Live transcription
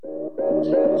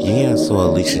Yeah, I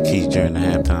saw Alicia Keys during the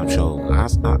halftime show.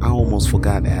 I almost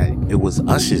forgot that it was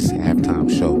Usher's halftime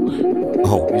show.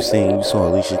 Oh, you saw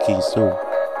Alicia Keys too?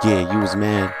 Yeah, you was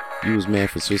mad. You was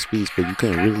mad for Swiss Beats, but you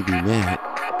couldn't really be mad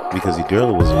because your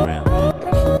girl was around.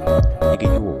 Nigga, you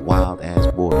a wild ass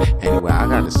boy. Anyway, I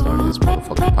gotta start this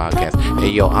motherfucking podcast. Hey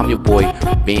yo, I'm your boy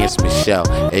Vance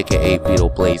Michelle, aka Vito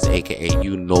Blaze, aka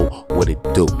you know what it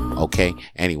do. Okay?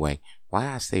 Anyway. Why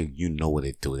I say you know what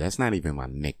it do? That's not even my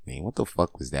nickname. What the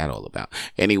fuck was that all about?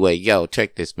 Anyway, yo,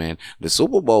 check this, man. The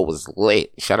Super Bowl was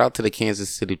lit. Shout out to the Kansas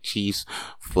City Chiefs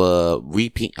for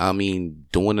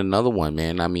doing another one,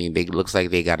 man. I mean, they looks like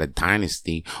they got a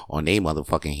dynasty on their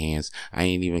motherfucking hands. I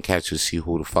ain't even catch to see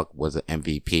who the fuck was an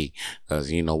MVP.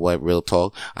 Cause you know what? Real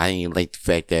talk. I ain't like the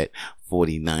fact that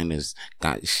 49ers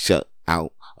got shut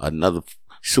out. Another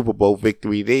Super Bowl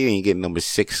victory. They didn't get number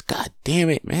 6. God damn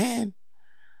it, man.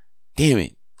 Damn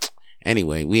it.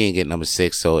 Anyway, we ain't get number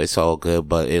 6, so it's all good.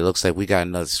 But it looks like we got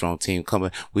another strong team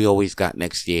coming. We always got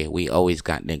next year.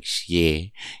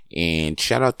 And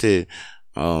shout out to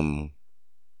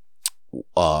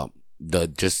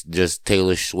just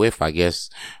Taylor Swift, I guess,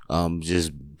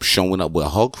 just showing up with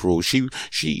her crew.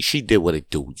 She did what it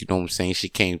do. You know what I'm saying? She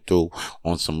came through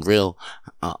on some real,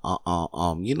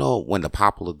 you know, when the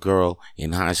popular girl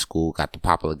in high school got the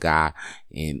popular guy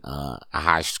in, a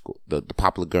high school, the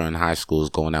popular girl in high school is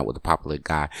going out with the popular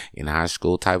guy in high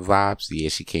school type vibes. Yeah,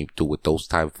 she came through with those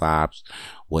type vibes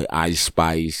with Ice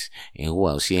Spice and who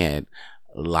else? She had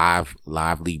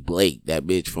Lively Blake, that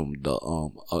bitch from the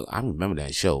I remember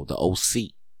that show, the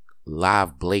OC,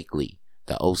 Live Blakely,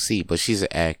 the OC, but she's an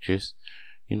actress,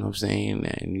 you know what I'm saying?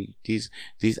 And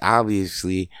these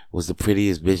obviously was the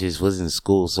prettiest bitches was in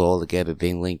school, so all together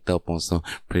they linked up on some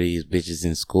prettiest bitches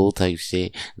in school type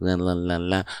shit. La la la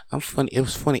la. I'm funny. It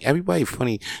was funny. Everybody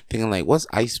funny thinking like, what's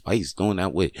Ice Spice doing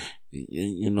out with,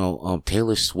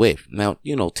 Taylor Swift? Now,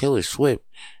 Taylor Swift.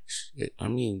 I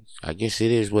mean, I guess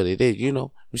it is what it is,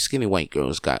 skinny white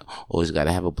girls always got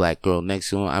to have a black girl next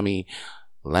to them. I mean,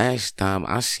 last time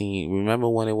remember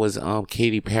when it was,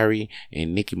 Katy Perry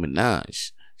and Nicki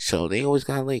Minaj? So they always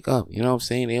got to link up, you know what I'm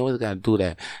saying? They always got to do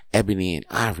that Ebony and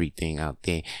Ivory thing out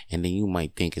there. And then you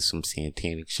might think it's some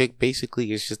satanic shit.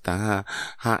 Basically, it's just the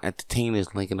high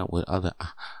entertainers linking up with other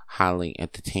high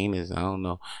entertainers. I don't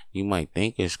know. You might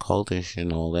think it's cultish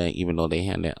and all that, even though they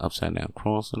had that upside down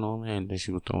cross and all that. And then she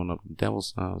was throwing up the devil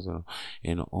signs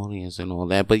in the audience and all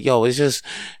that. But yo, it's just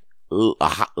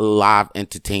live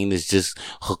entertainers just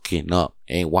hooking up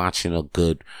and watching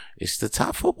it's the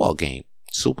top football game,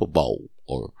 Super Bowl.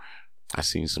 Or I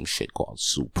seen some shit called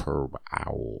Superb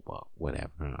Owl, but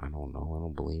whatever. I don't know. I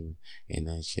don't believe in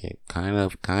that shit. Kind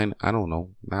of. I don't know.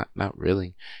 Not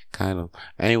really. Kind of.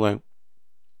 Anyway,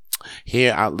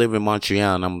 here I live in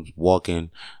Montreal and I'm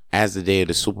walking as the day of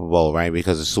the Super Bowl, right?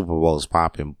 Because the Super Bowl is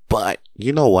popping. But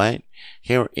you know what?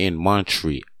 Here in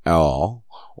Montreal,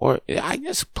 or I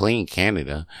guess plain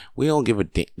Canada, we don't give a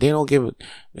they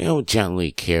don't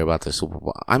generally care about the Super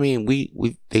Bowl. I mean,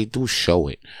 they do show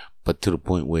it, but to the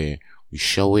point where we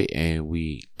show it and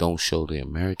we don't show the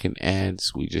American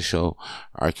ads. We just show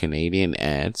our Canadian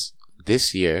ads.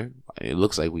 This year, it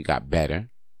looks like we got better.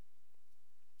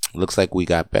 It looks like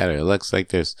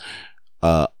there's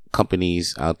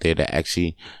companies out there that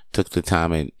actually took the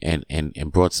time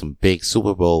and brought some big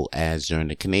Super Bowl ads during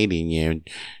the Canadian year and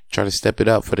try to step it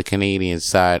up for the Canadian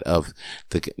side of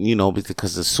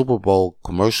because the Super Bowl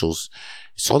commercials,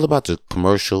 it's all about the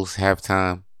commercials,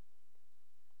 halftime.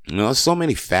 There's so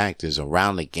many factors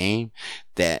around the game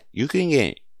that you can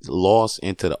get lost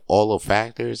into all the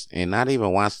factors and not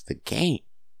even watch the game.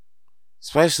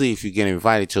 Especially if you get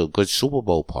invited to a good Super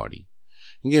Bowl party.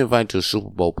 You get invited to a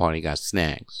Super Bowl party, got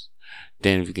snacks.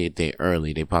 Then if you get there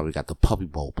early, they probably got the Puppy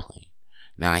Bowl playing.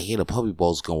 Now I hear the Puppy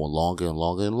Bowl's going longer and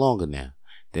longer and longer now.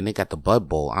 Then they got the Bud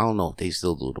Bowl. I don't know if they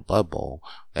still do the Bud Bowl.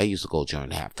 That used to go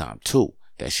during halftime too.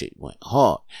 That shit went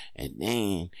hard. And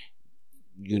then,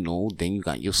 then you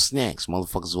got your snacks.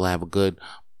 Motherfuckers will have a good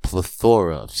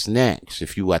plethora of snacks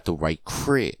if you at the right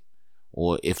crib.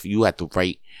 Or if you at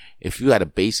a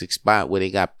basic spot where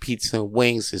they got pizza and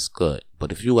wings, it's good.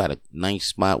 But if you at a nice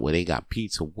spot where they got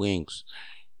pizza, wings,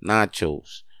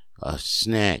 nachos,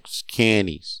 snacks,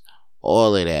 candies,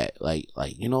 all of that,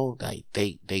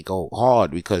 they go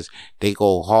hard because they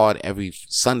go hard every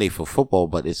Sunday for football,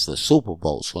 but it's the Super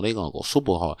Bowl, so they gonna go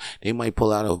super hard. They might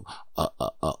pull out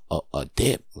a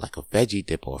dip, like a veggie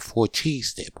dip or a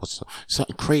 4-cheese dip or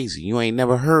something crazy you ain't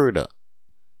never heard of.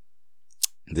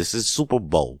 This is Super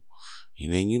Bowl.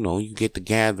 And then, you get the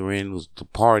gatherings, the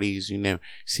parties, you never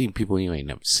see people you ain't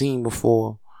never seen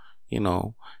before,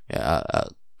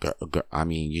 I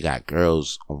mean, you got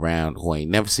girls around who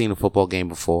ain't never seen a football game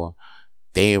before.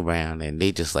 They around and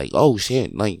they just like, oh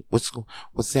shit, like what's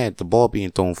that? The ball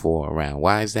being thrown for around.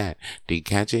 Why is that? Did he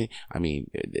catch it? I mean,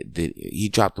 did he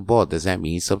drop the ball? Does that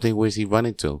mean something? Where's he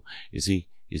running to? Is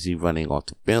he running off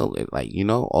the field? Like,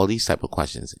 all these type of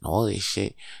questions and all this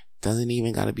shit doesn't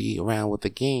even gotta be around with the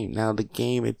game. Now the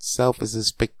game itself is a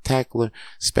spectacular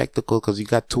spectacle because you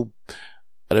got two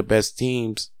of the best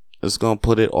teams that's gonna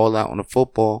put it all out on the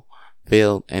football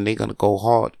field and they're gonna go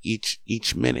hard each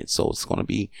minute. So it's gonna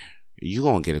be, you're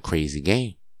going to get a crazy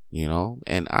game,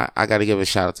 and I got to give a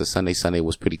shout out to Sunday. Sunday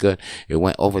was pretty good. It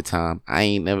went overtime.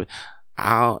 I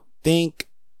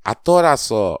thought I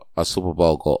saw a Super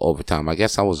Bowl go overtime. I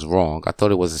guess I was wrong. I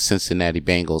thought it was the Cincinnati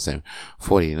Bengals and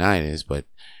 49ers, but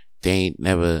they ain't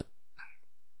never,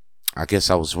 I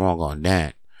guess I was wrong on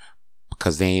that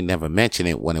because they ain't never mentioned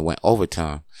it when it went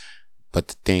overtime. But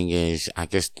the thing is, I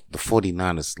guess the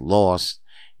 49ers lost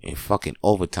in fucking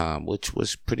overtime, which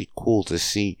was pretty cool to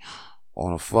see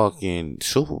on a fucking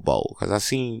Super Bowl, because I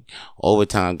seen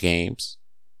overtime games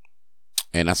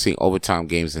and I seen overtime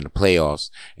games in the playoffs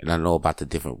and I know about the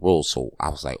different rules, so I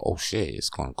was like, oh shit, it's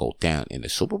gonna go down in the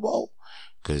Super Bowl,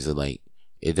 because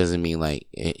it doesn't mean like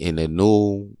in the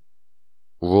new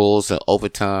rules of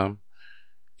overtime,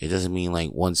 it doesn't mean like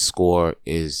one score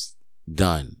is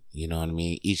done, you know what I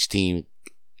mean? Each team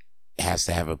has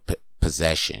to have a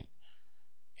possession.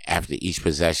 After each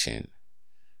possession,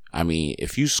 I mean,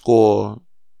 if you score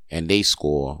and they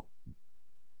score,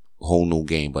 whole new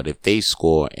game. But if they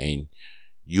score and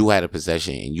you had a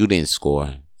possession and you didn't score,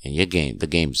 and the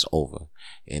game's over.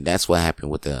 And that's what happened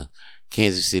with the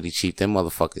Kansas City Chiefs. Them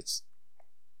motherfuckers.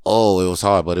 Oh, it was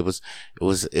hard, but it was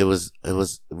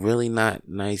really not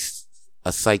nice,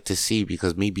 a sight to see,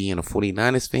 because me being a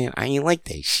 49ers fan, I ain't like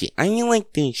that shit.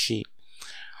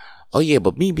 Oh yeah,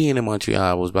 but me being in Montreal,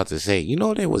 I was about to say,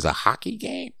 there was a hockey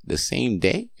game the same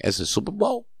day as the Super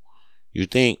Bowl? You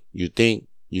think,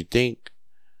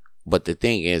 but the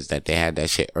thing is that they had that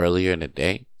shit earlier in the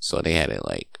day, so they had it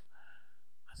like,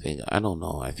 I think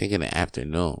in the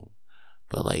afternoon.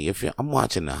 But like, I'm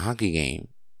watching the hockey game,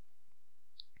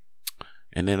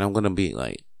 and then I'm gonna be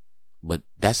like, but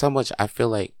that's how much I feel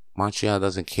like Montreal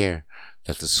doesn't care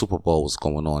that the Super Bowl was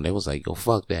going on. They was like, yo,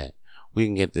 fuck that. We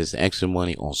can get this extra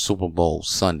money on Super Bowl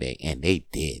Sunday. And they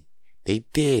did.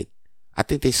 I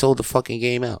think they sold the fucking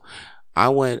game out. I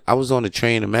was on the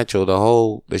train in Metro.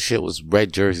 The shit was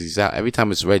red jerseys out. Every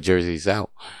time it's red jerseys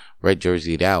out,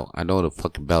 I know the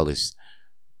fucking belt is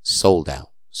sold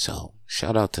out. So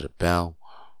shout out to the Bell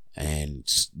and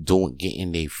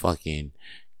getting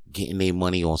their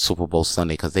money on Super Bowl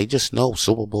Sunday, because they just know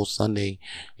Super Bowl Sunday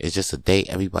is just a day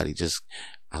everybody just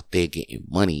out there getting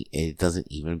money. It doesn't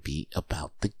even be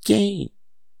about the game.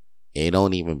 It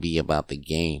don't even be about the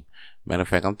game. Matter of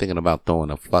fact, I'm thinking about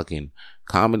throwing a fucking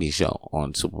comedy show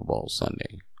on Super Bowl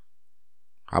Sunday.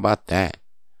 How about that?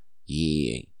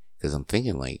 Yeah, because I'm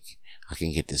thinking like I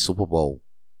can get the Super Bowl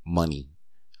money.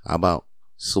 How about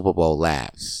Super Bowl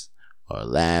laughs, or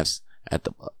laughs at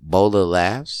the bowl of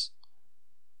laughs,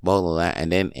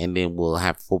 and then we'll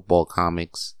have football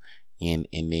comics, and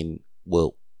then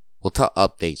we'll tell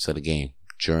updates of the game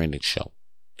during the show.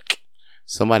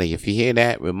 Somebody, if you hear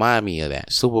that, remind me of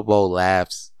that. Super Bowl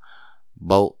laughs,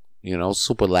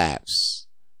 super laughs.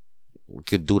 We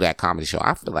could do that comedy show.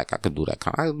 I feel like I could do that.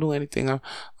 I can do anything I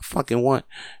fucking want,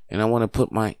 and I want to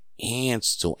put my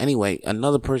hands to. Anyway,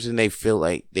 another person they feel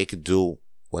like they could do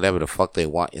whatever the fuck they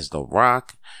want is The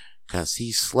Rock, because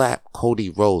he slapped Cody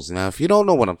Rhodes. Now, if you don't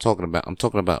know what I'm talking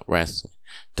about wrestling.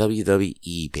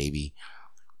 WWE, baby.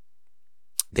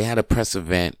 They had a press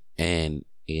event, and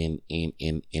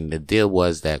the deal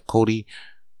was that Cody,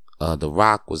 The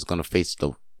Rock, was gonna face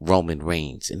the Roman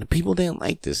Reigns, and the people didn't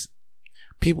like this.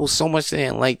 People so much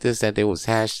didn't like this that they was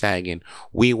hashtagging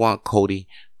 "We want Cody"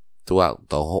 throughout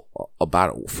the whole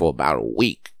for about a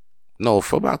week. No,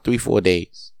 for about 3-4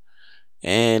 days,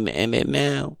 and then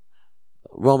now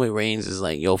Roman Reigns is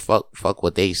like, yo, fuck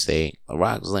what they say. The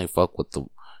Rock is like, fuck what the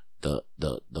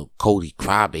Cody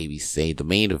crybabies say. The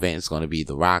main event is going to be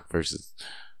The Rock versus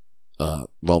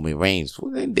Roman Reigns.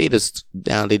 Well, they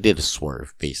did a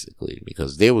swerve basically,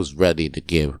 because they was ready to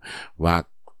give Rock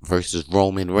versus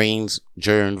Roman Reigns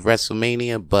during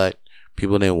WrestleMania, but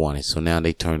people didn't want it. So now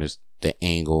they turn the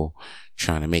angle,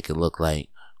 trying to make it look like,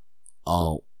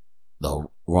 oh, the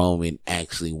Roman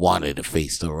actually wanted to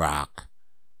face The Rock,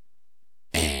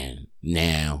 and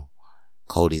now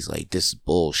Cody's like, this is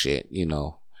bullshit,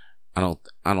 I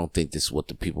don't think this is what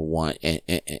the people want,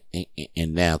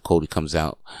 and now Cody comes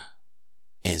out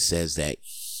and says that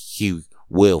he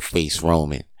will face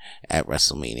Roman. at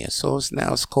WrestleMania. So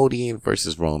it's Cody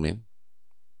versus Roman.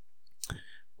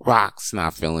 Rock's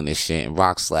not feeling this shit, and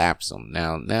Rock slaps him.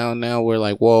 Now we're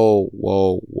like, whoa.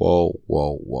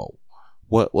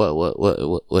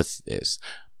 What's this?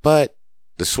 But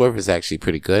the swerve is actually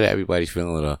pretty good. Everybody's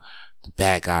feeling the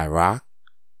bad guy Rock.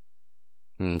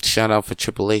 Shout out for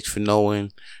Triple H for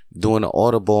doing the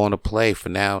audible on the play for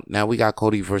now. Now we got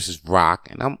Cody versus Rock,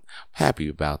 and I'm happy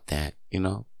about that,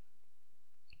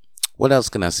 What else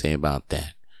can I say about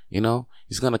that?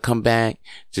 He's gonna come back,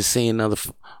 just say another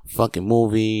fucking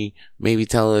movie, maybe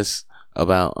tell us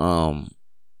about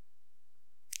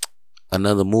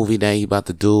another movie that he about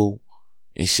to do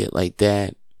and shit like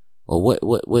that. Or what,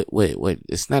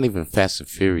 it's not even Fast and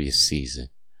Furious season.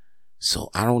 So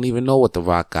I don't even know what The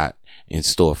Rock got in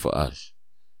store for us.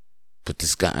 But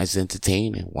this guy's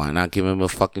entertaining. Why not give him a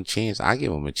fucking chance? I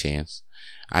give him a chance.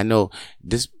 I know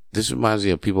this reminds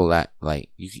me of people that, like,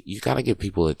 you gotta give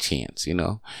people a chance,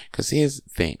 Cause here's the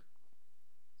thing.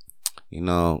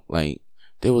 Like,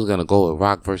 they was gonna go with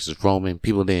Rock versus Roman.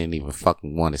 People didn't even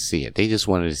fucking want to see it. They just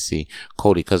wanted to see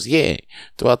Cody. Cause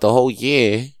throughout the whole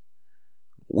year,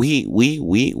 we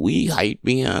hyped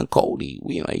behind Cody.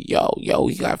 We like, yo,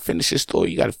 you gotta finish his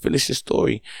story.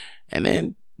 And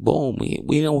then, boom,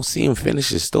 we don't see him finish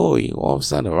his story. All of a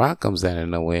sudden, The Rock comes out of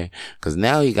nowhere. Cause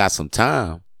now he got some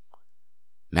time.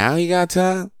 Now he got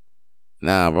time?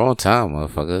 Nah, wrong time,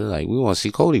 motherfucker. Like, we want to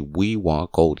see Cody. We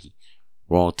want Cody.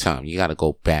 Wrong time. You gotta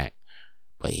go back.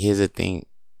 But here's the thing.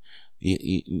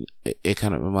 It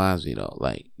kind of reminds me, though.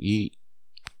 Like,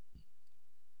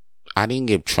 I didn't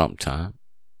give Trump time.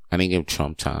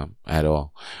 At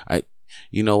all.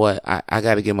 You know what? I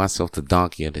gotta give myself the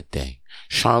donkey of the day.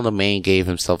 Charlemagne gave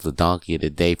himself the donkey of the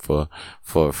day for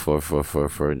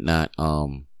not,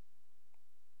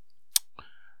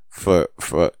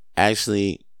 for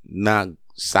actually not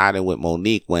siding with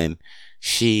Monique when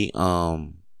she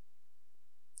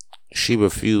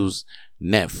refused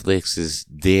Netflix's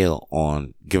deal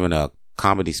on giving a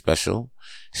comedy special.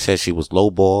 Said she was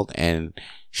lowballed, and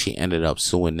she ended up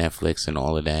suing Netflix and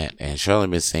all of that. And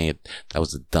Charlemagne saying that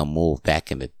was a dumb move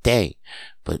back in the day.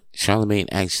 But Charlemagne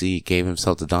actually gave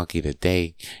himself the donkey of the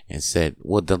day and said,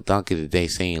 what the donkey of the day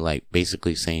saying, like,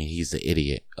 basically saying he's the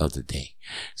idiot of the day.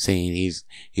 Saying he's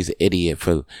an idiot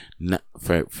for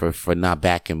not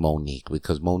backing Monique,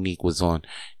 because Monique was on,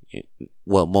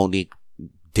 well, Monique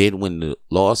did win the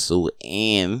lawsuit,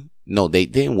 and no, they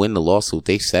didn't win the lawsuit.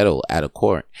 They settled out of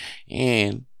court,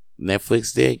 and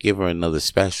Netflix did give her another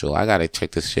special. I gotta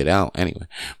check this shit out anyway.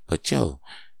 But yo,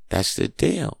 that's the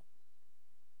deal.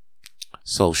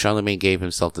 So Charlemagne gave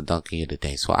himself the donkey of the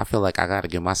day. So I feel like I gotta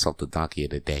give myself the donkey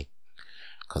of the day.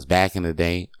 Cause back in the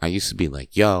day, I used to be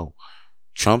like, yo,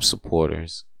 Trump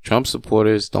supporters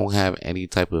don't have any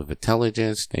type of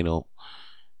intelligence.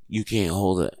 You can't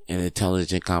hold an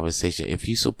intelligent conversation. If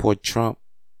you support Trump,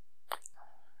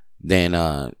 then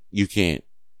you can't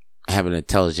have an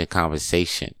intelligent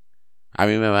conversation. I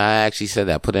remember I actually said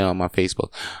that, put it on my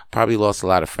Facebook. Probably lost a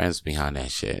lot of friends behind that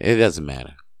shit. It doesn't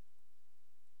matter.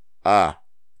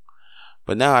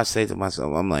 But now I say to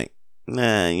myself, I'm like,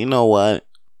 nah, you know what?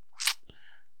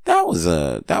 That was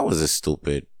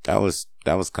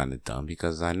kind of dumb,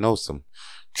 because I know some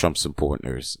Trump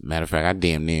supporters. Matter of fact, I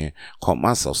damn near caught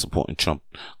myself supporting Trump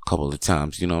a couple of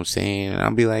times, you know what I'm saying? And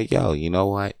I'll be like, yo, you know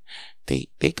what? They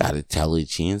got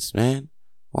intelligence, man.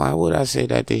 Why would I say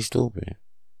that they stupid?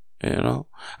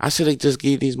 I should have just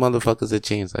gave these motherfuckers a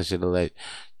chance. I should have let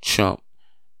Trump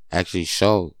actually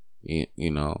show,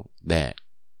 that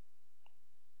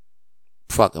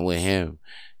fucking with him,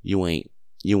 you ain't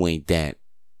that.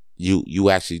 You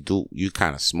actually do. You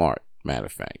kind of smart. Matter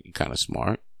of fact, you kind of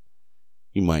smart.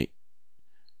 You're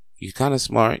kind of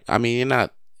smart. I mean,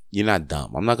 you're not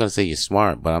dumb. I'm not gonna say you're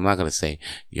smart, but I'm not gonna say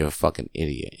you're a fucking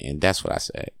idiot. And that's what I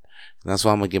said. And that's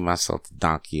why I'm gonna give myself the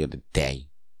donkey of the day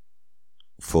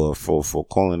for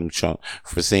calling him Trump,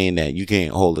 for saying that you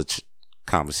can't hold a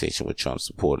conversation with Trump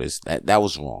supporters. That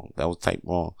was wrong. That was type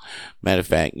wrong. Matter of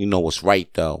fact, what's right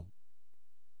though?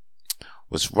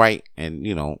 What's right, and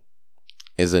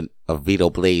is a Vito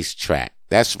Blaze track.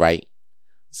 That's right.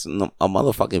 It's a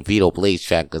motherfucking Vito Blaze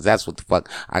track, because that's what the fuck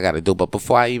I gotta do. But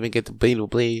before I even get to Vito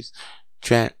Blaze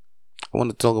track, I want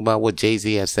to talk about what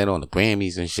Jay-Z has said on the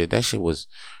Grammys and shit. That shit was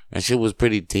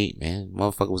pretty deep, man.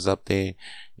 Motherfucker was up there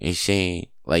and saying,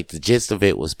 like, the gist of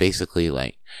it was basically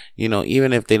like,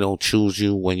 even if they don't choose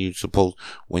you when you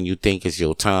think it's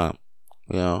your time,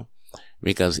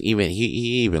 because even he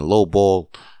even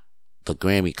lowballed the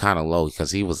Grammy kind of low,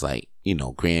 because he was like,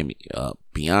 Grammy,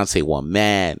 Beyonce won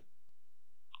mad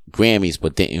Grammys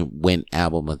but didn't win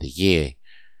album of the year.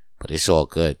 But it's all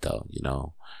good though,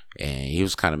 and he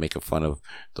was kind of making fun of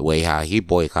the way how he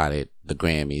boycotted the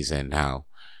Grammys and how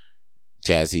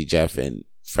Jazzy Jeff and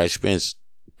Fresh Prince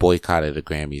boycotted the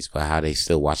Grammys, but how they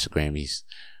still watch the Grammys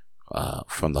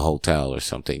from the hotel or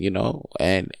something,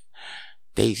 and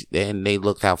they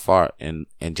looked how far, and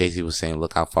Jay-Z was saying,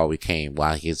 look how far we came,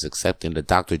 while he's accepting the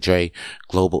Dr. Dre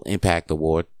Global Impact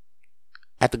Award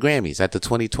at the Grammys, at the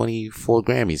 2024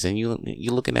 Grammys. And you're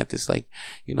looking at this like,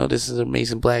 this is an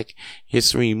amazing Black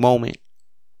History moment.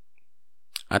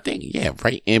 I think,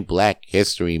 right in Black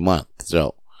History Month.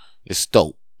 So it's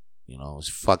dope. It's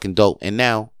fucking dope. And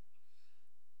now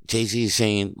Jay-Z is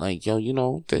saying like, yo,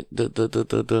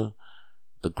 the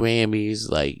Grammys,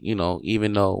 like,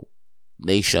 even though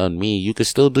they shun me, you can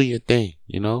still do your thing,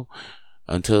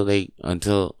 until they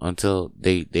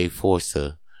force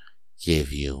to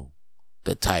give you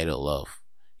the title of,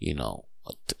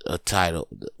 a title,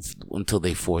 until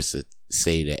they force to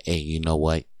say that, hey, you know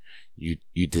what?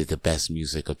 You did the best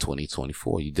music of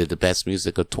 2024. You did the best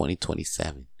music of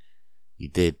 2027. You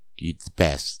the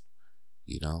best.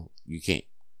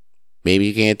 Maybe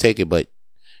you can't take it, but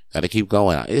gotta keep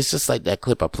going. It's just like that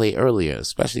clip I played earlier,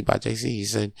 especially by Jay-Z. He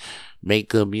said, make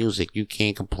good music. You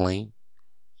can't complain.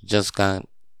 You just got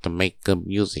to make good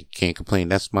music. Can't complain.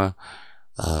 That's my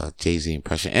Jay-Z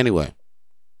impression. Anyway,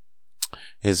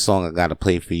 his song I gotta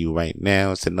play for you right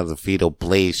now. It's another Vito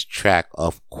Blaze track.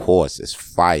 Of course, it's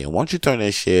fire. Why don't you turn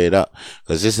that shit up?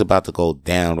 Cause it's about to go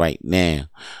down right now.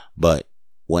 But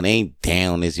what ain't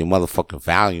down is your motherfucking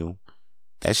volume.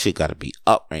 That shit gotta be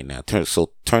up right now. Turn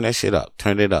that shit up.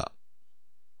 Turn it up.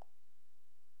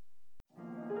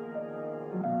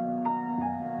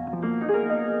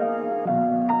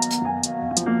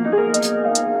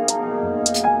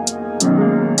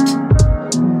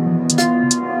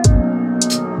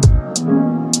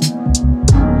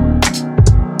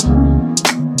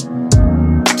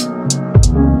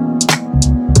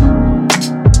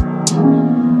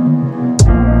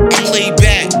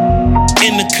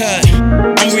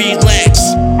 I'm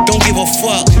relaxed, don't give a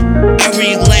fuck. I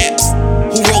relapsed,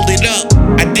 who rolled it up?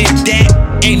 I did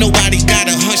that. Ain't nobody got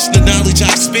a hunch. The knowledge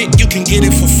I spit, you can get it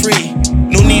for free.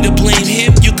 No need to blame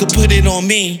him, you could put it on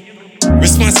me.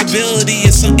 Responsibility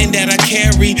is something that I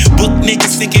carry. Book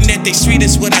niggas thinking that they street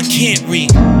is what I can't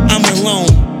read. I'm alone,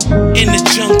 in the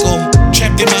jungle,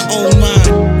 trapped in my own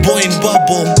mind, boy in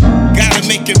bubble. Gotta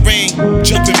make it rain,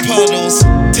 jump in puddles,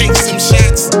 take some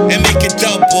shots and make it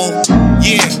double.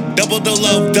 Yeah, double the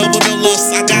love, double the lust.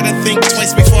 I gotta think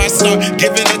twice before I start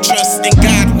giving a trust in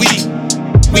God.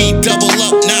 We double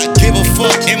up, not give a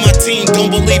fuck. And my team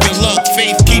don't believe in luck.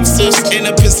 Faith keeps us in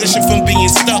a position from being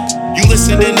stuck. You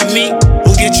listening to me,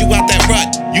 we'll get you out that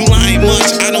rut. You lying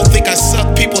much, I don't think I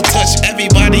suck. People touch,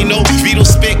 everybody know Vito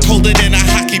spit colder than a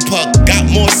hockey puck.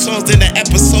 Got more songs than an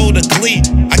episode of Glee.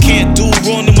 I can't do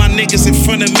wrong to my niggas in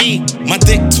front of me. My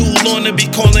dick too long to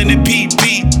be calling it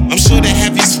PP. I'm sure that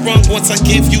have you sprung once I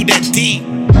give you that D.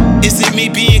 Is it me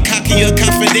being cocky or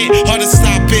confident? Hard to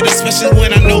stop it, especially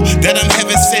when I know that I'm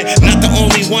heaven sent. Not the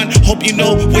only one, hope you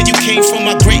know where you came from.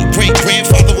 My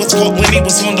great-great-grandfather was caught when he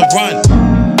was on the run.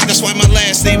 That's why my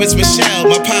last name is Michelle.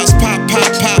 My pops pop,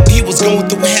 he was going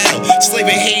through hell. Slave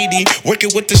in Haiti, working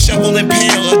with the shovel and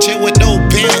pail. A jail with no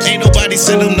bail, ain't nobody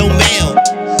send him no mail.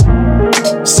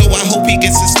 So I hope he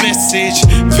gets his message.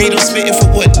 Vito spitting for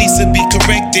what needs to be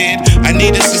corrected. I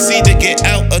need to succeed to get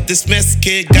out of this mess,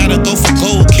 kid. Gotta go for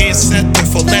gold, can't settle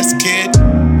for less, kid.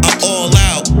 I'm all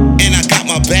out, and I got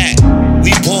my back.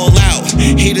 We ball out,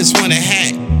 haters want a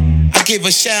hat. I give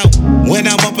a shout when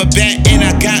I'm up a bat, and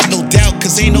I got no doubt,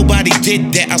 cause ain't nobody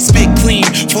did that. I spit clean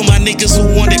for my niggas who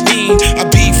wanted me. I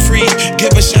be free,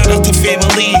 give a shout out to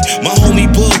family. My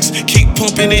homie Books, keep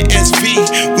pumping it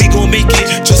SV. We gon' make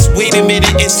it, just wait a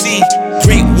minute and see.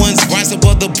 Great ones rise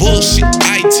above the bullshit.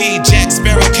 IT, Jack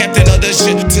Sparrow, captain of the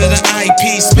shit to the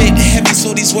IP. Spit heavy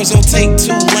so these words don't take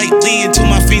too lightly. And to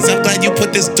my fiends, I'm glad you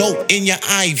put this dope in your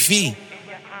IV.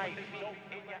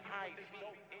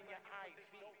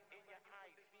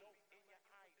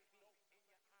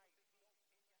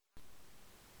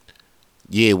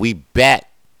 Yeah, we back.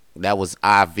 That was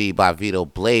IV by Vito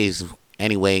Blaze.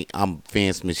 Anyway, I'm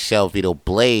Vance Michelle Vito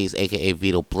Blaze, aka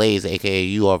Vito Blaze, aka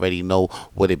you already know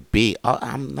what it be.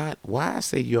 I'm not. Why I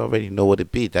say you already know what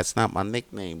it be? That's not my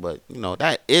nickname, but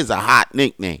that is a hot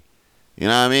nickname. You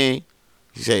know what I mean?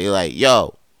 You say like,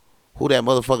 yo, who that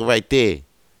motherfucker right there?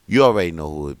 You already know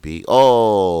who it be.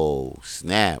 Oh,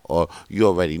 snap! Or you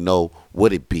already know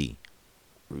what it be.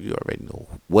 You already know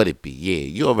what it be. Yeah,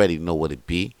 you already know what it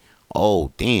be.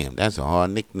 Oh, damn, that's a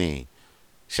hard nickname.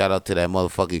 Shout out to that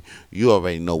motherfucker. You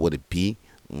already know what it be.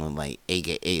 Like,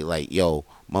 AKA, like, yo,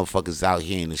 motherfuckers out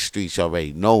here in the streets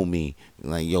already know me.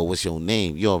 Like, yo, what's your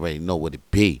name? You already know what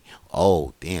it be.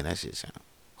 Oh, damn, that shit sound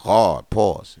hard.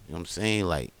 Pause. You know what I'm saying?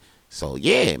 Like, so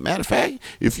yeah, matter of fact,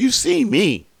 if you see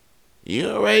me, you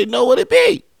already know what it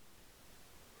be.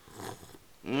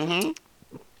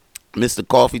 Mr.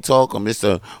 Coffee Talk or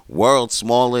Mr. World's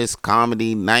Smallest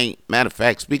Comedy Night. Matter of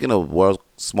fact, speaking of World's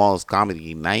Smallest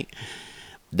Comedy Night,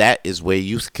 that is where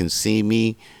you can see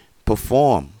me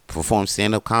perform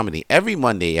stand-up comedy every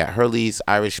Monday at Hurley's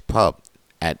Irish Pub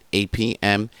at 8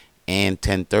 p.m. and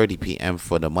 10:30 p.m.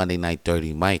 for the Monday Night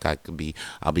Dirty Mic.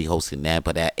 I'll be hosting that,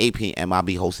 but at 8 p.m. I'll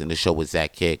be hosting the show with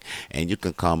Zach Kick, and you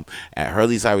can come at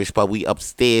Hurley's Irish Pub. We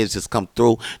upstairs. Just come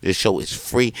through. This show is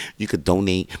free. You could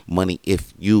donate money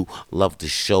if you love the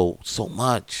show so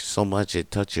much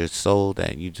it touches your soul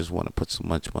that you just want to put so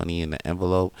much money in the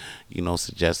envelope.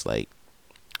 Suggest like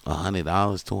 $100,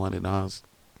 $200,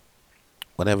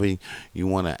 whatever you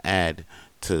want to add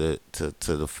to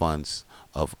the funds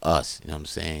of us, you know what I'm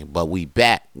saying? But we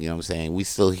back, you know what I'm saying? We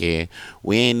still here.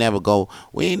 We ain't never go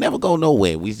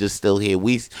nowhere. We just still here.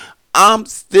 I'm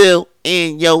still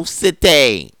in your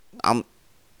city.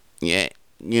 Yeah,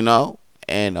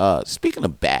 And speaking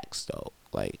of backs though,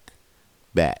 like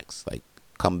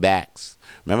comebacks.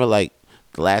 Remember like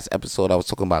the last episode I was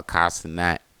talking about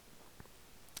Cenat,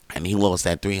 and he lost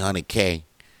that 300K.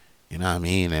 You know what I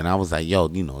mean? And I was like, yo,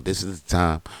 this is the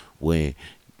time where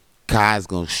Kai's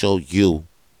gonna show you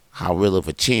how real of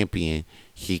a champion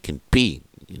he can be.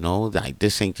 Like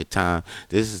this ain't your time.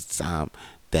 This is the time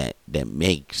that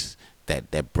makes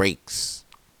that breaks,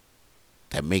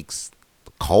 that makes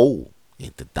the coal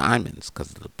into diamonds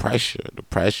because of the pressure. The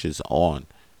pressure's on.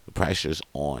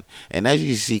 And as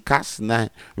you see, Cenat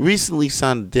recently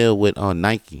signed a deal with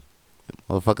Nike.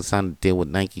 Motherfucker signed a deal with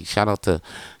Nike. Shout out to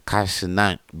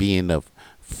Cenat being the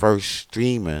first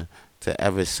streamer to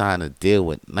ever sign a deal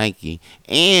with Nike.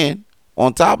 And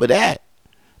on top of that,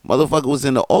 motherfucker was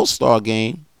in the All-Star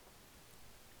game.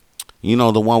 The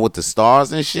one with the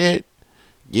stars and shit?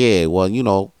 Yeah, well,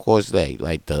 of course they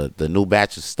like the new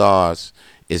batch of stars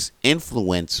is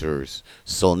influencers.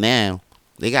 So now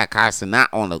they got Cenat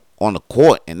on the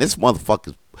court, and this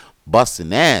motherfucker's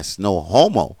busting ass, no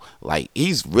homo. Like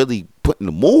he's really putting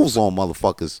the moves on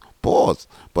motherfuckers. Pause.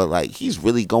 But like he's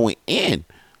really going in.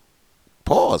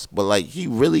 Pause. But like he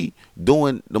really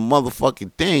doing the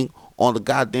motherfucking thing on the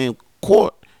goddamn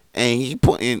court, and he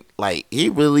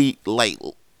really like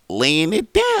laying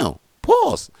it down.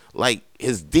 Pause. Like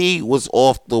his D was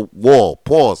off the wall.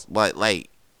 Pause.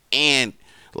 And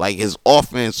his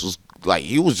offense was like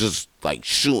he was just like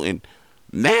shooting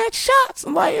mad shots,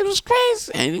 and like it was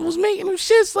crazy, and he was making them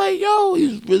shits like, yo,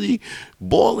 he's really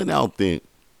balling out there.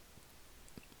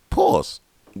 Pause.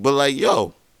 But like,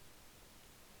 yo,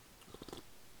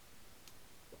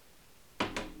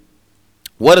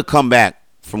 what a comeback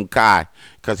from Kai,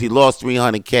 because he lost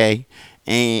 300K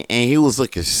and he was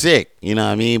looking sick, you know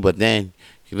what I mean? But then,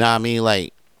 you know what I mean?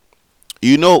 Like,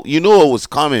 you know it was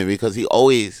coming because he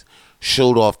always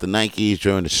showed off the Nikes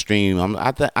during the stream.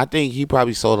 I think he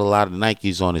probably sold a lot of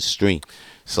Nikes on his stream.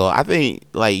 So I think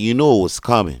like it was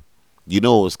coming. It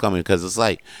was coming because it's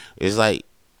like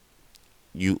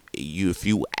you if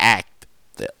you act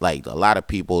like a lot of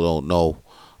people don't know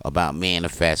about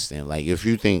manifesting. Like if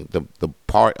you think the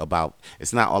part about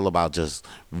it's not all about just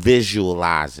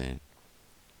visualizing.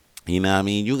 You know what I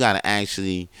mean? You gotta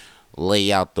actually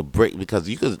lay out the brick because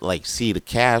you could like see the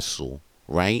castle.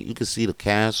 Right? You can see the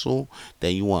castle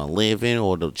that you want to live in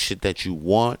or the shit that you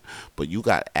want, but you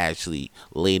got to actually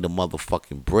lay the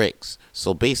motherfucking bricks.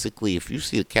 So basically, if you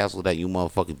see the castle that you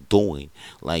motherfucking doing,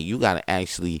 like you got to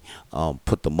actually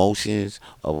put the motions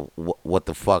of what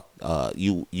the fuck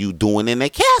you doing in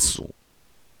that castle.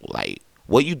 Like,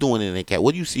 what you doing in that castle?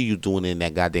 What do you see you doing in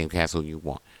that goddamn castle you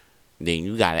want? Then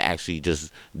you got to actually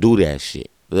just do that shit.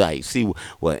 Like, see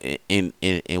what in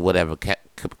whatever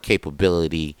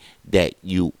capability that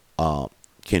you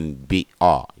can be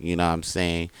you know what I'm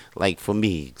saying? Like for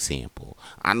me, example,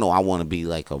 I know I want to be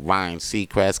like a Ryan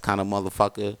Seacrest kind of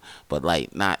motherfucker, but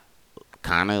like not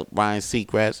kind of Ryan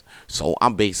Seacrest. So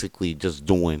I'm basically just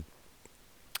doing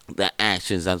the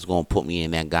actions that's gonna put me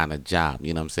in that kind of job.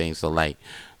 You know what I'm saying? So like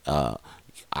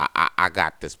I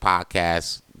got this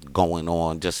podcast going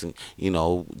on just to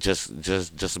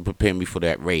prepare me for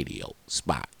that radio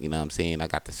spot. You know what I'm saying? I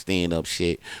got the stand-up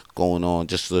shit going on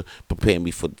just to prepare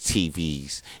me for the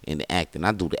TVs and the acting.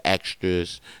 I do the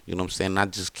extras. You know what I'm saying? I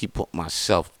just keep putting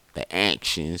myself the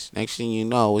actions. Next thing you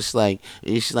know, it's like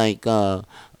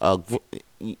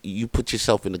you put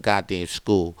yourself in the goddamn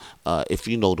school. If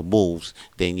you know the moves,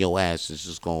 then your ass is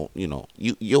just going.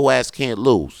 Your ass can't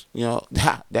lose.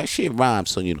 That shit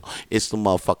rhymes. So it's the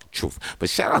motherfucking truth. But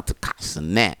shout out to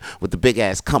Cenat with the big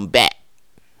ass comeback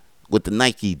with the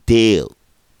Nike deal.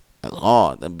 That's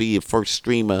hard to be a first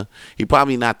streamer. He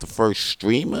probably not the first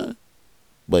streamer,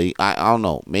 but I don't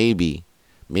know. Maybe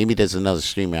there's another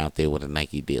streamer out there with a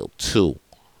Nike deal too.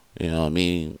 You know what I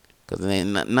mean? Because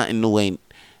nothing new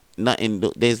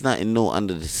there's nothing new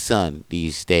under the sun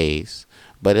these days.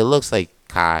 But it looks like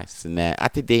Cenat. I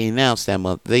think they announced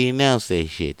that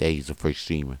shit that he's the first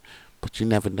streamer. But you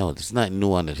never know. There's nothing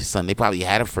new under the sun. They probably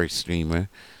had a first streamer,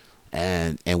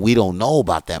 and we don't know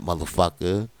about that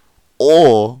motherfucker,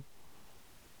 or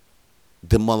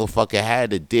the motherfucker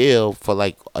had a deal for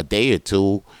like a day or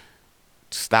two,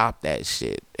 stopped that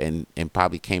shit, and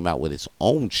probably came out with his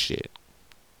own shit.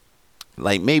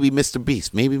 Like maybe Mr.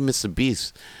 Beast. Maybe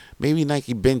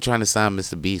Nike been trying to sign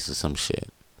Mr. Beast or some shit.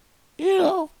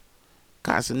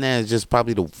 Cenat is just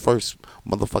probably the first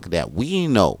motherfucker that we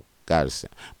know got to sign.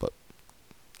 But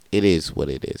it is what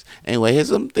it is. Anyway, here's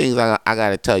some things I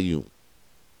gotta tell you.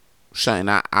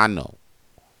 Something I know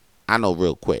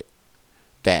real quick.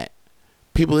 That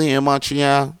people here in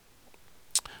Montreal,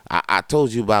 I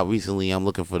told you about recently, I'm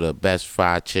looking for the best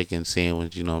fried chicken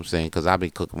sandwich, you know what I'm saying? Because I've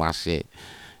been cooking my shit,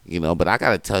 but I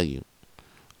got to tell you,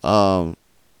 I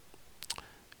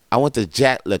went to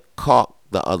Jack LeCoq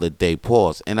the other day,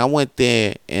 and I went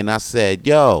there and I said,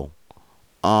 yo,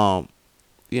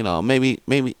 maybe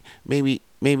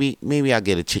I'll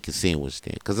get a chicken sandwich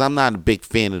there. Because I'm not a big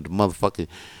fan of the motherfucking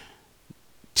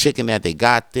chicken that they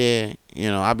got there.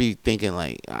 I be thinking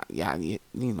like,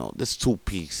 this 2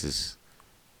 pieces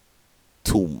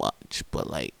too much, but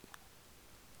like,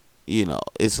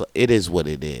 it is what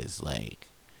it is. Like,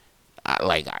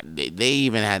 they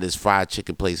even had this fried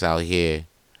chicken place out here,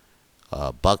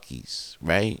 Buc-ee's,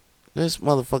 right? This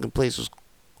motherfucking place was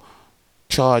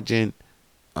charging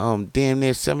damn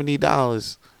near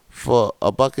 $70 for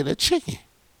a bucket of chicken,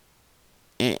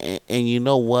 and you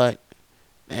know what?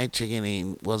 That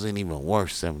chicken wasn't even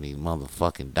worth $70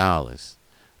 motherfucking dollars.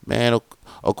 Man,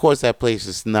 of course that place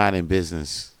is not in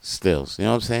business still. You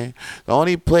know what I'm saying? The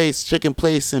only chicken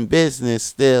place in business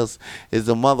still is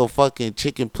the motherfucking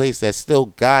chicken place that still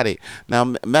got it.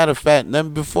 Now, matter of fact,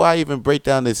 before I even break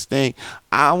down this thing,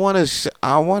 I wanna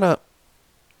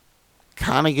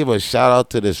kind of give a shout out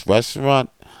to this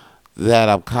restaurant that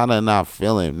I'm kind of not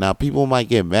feeling. Now, people might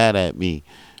get mad at me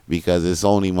because it's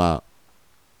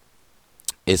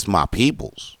my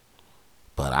people's.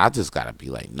 But I just gotta be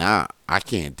like, nah, I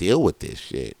can't deal with this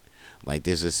shit. Like,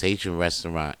 there's this Haitian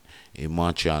restaurant in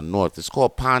Montreal North. It's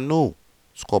called Panu,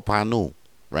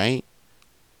 right?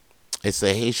 It's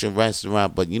a Haitian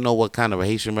restaurant, but you know what kind of a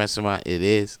Haitian restaurant it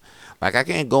is? Like, I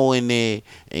can't go in there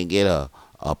and get a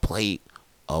plate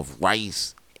of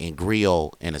rice and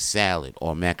griot and a salad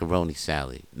or macaroni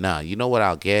salad. Nah, you know what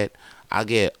I'll get? I'll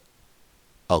get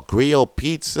a griot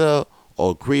pizza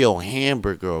or griot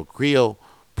hamburger or griot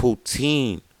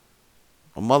poutine,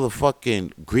 a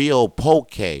motherfucking griot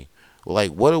poke.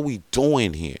 Like, what are we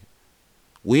doing here?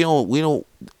 We don't.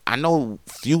 I know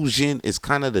fusion is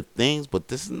kind of the things, but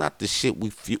this is not the shit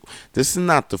this is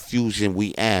not the fusion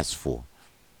we asked for.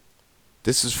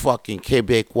 This is fucking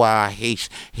Quebecois,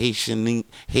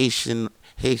 Haitianized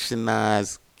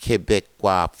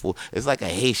Quebecois food. It's like a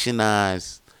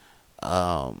Haitianized.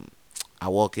 I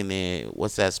walk in there.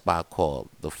 What's that spot called?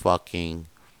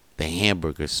 The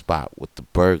hamburger spot with the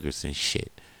burgers and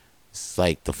shit. It's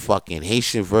like the fucking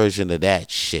Haitian version of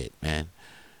that shit, man.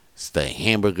 It's the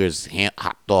hamburgers,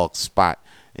 hot dog spot.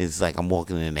 It's like I'm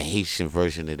walking in the Haitian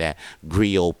version of that.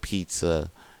 Griot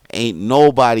pizza. Ain't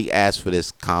nobody asked for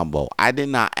this combo. I did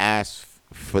not ask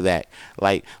for that.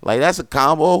 Like that's a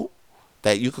combo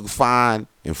that you can find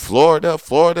in Florida.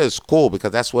 Florida is cool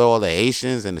because that's where all the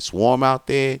Haitians and it's warm out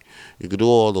there. You can do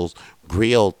all those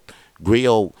griot.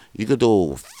 You could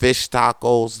do fish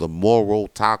tacos, the Moro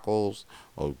tacos,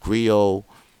 or griot,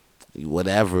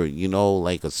 whatever,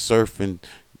 like a surf and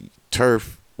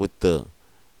turf with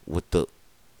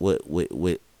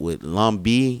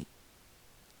lambi,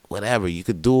 whatever. You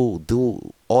could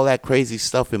do all that crazy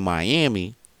stuff in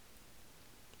Miami,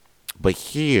 but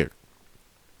here,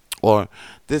 or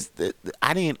this,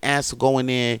 I didn't ask to go in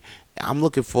there. I'm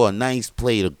looking for a nice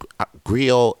plate of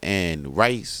griot and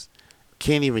rice.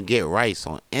 Can't even get rice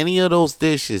on any of those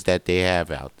dishes that they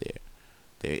have out there.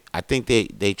 I think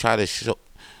they try to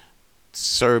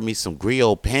serve me some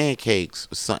griot pancakes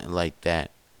or something like that.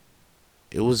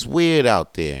 It was weird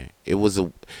out there. It was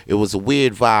a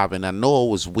weird vibe, and I know it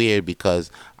was weird because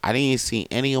I didn't see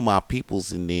any of my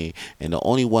peoples in there, and the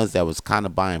only ones that was kind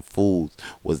of buying food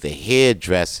was the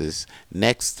hairdressers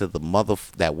next to the mother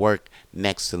that worked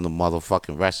next to the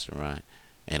motherfucking restaurant,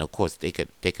 and of course they could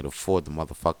afford the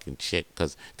motherfucking shit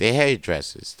because they're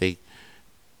hairdressers. They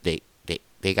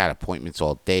got appointments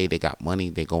all day. They got money.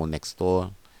 They go next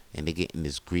door, and they getting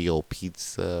this griot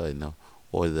pizza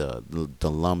or the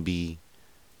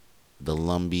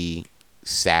lumby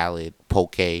salad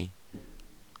poke.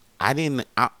 I didn't.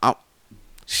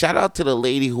 Shout out to the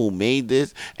lady who made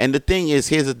this. And the thing is,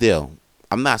 here's the deal.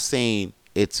 I'm not saying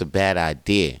it's a bad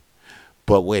idea,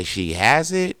 but where she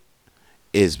has it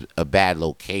is a bad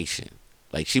location.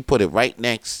 Like she put it right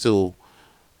next to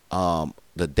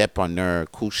the Depanneur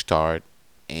Couche-Tard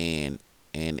and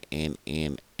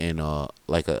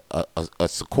like a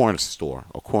corner store.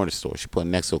 She put it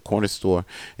next to a corner store,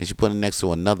 and she put it next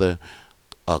to another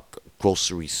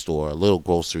grocery store, a little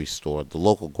grocery store, the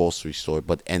local grocery store.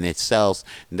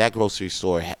 That grocery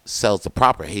store sells the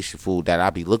proper Haitian food that I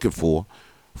be looking for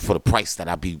the price that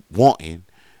I be wanting,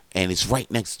 and it's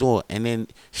right next door. And then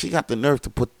she got the nerve to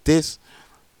put this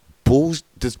bougie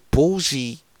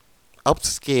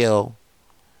upscale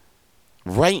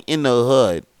right in the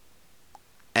hood.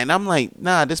 And I'm like,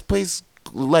 nah, this place,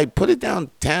 like, put it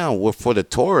downtown for the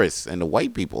tourists and the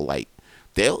white people. Like,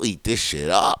 they'll eat this shit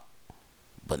up,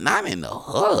 but not in the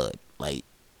hood. Like,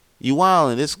 you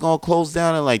wildin', it's gonna close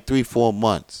down in like 3-4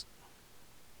 months.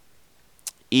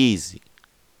 Easy.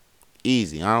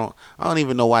 I don't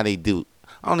even know why they do.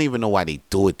 I don't even know why they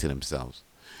do it to themselves.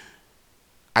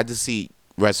 I just see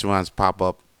restaurants pop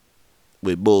up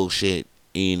with bullshit,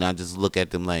 and I just look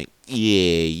at them like,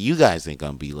 yeah, you guys ain't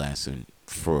gonna be lasting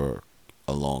for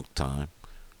a long time.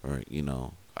 Or,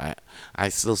 I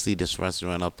still see this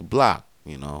restaurant up the block,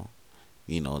 their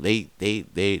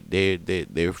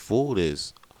food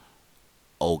is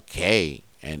okay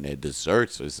and their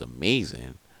desserts is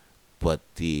amazing, but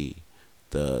the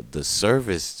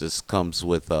service just comes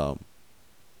with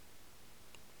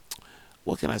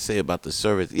what can I say about the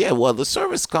service? Yeah, well, the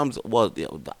service comes,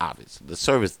 the obvious. The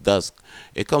service does,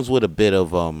 it comes with a bit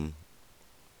of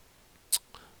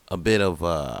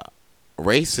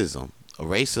racism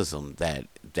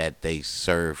that they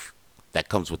serve, that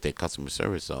comes with their customer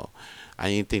service. So I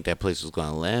didn't think that place was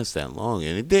gonna last that long,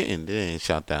 and it didn't. It didn't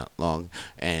shut that long,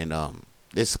 and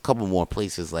there's a couple more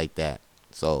places like that.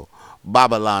 So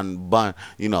Babylon bun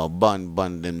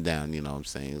them down. You know what I'm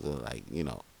saying? So, like,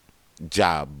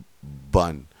 job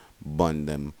bun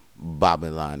them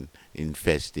Babylon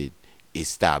infested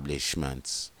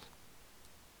establishments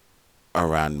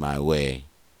around my way.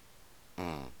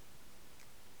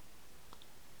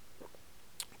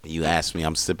 You ask me,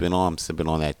 I'm sipping on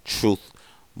that truth,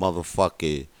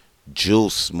 motherfucker,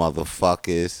 juice,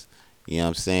 motherfuckers. You know what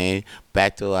I'm saying?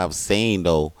 Back to what I was saying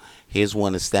though. Here's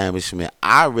one establishment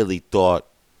I really thought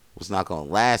was not gonna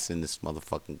last in this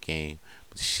motherfucking game,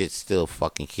 but shit's still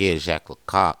fucking here, Jacques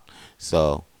Lecoq.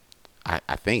 So I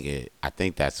think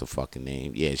that's a fucking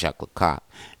name. Yeah, Jacques Lecoq.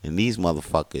 And these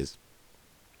motherfuckers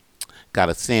got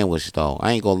a sandwich though.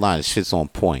 I ain't gonna lie, this shit's on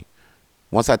point.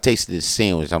 Once I tasted this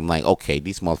sandwich, I'm like, okay,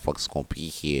 these motherfuckers gonna be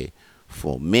here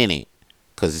for a minute,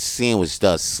 cause the sandwich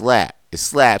does slap. It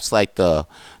slaps like I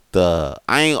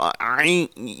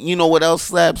ain't. You know what else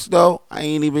slaps though? I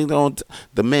ain't even on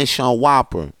the Mention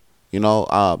Whopper.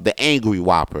 The Angry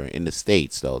Whopper in the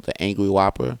States though. The Angry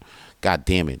Whopper. God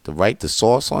damn it, the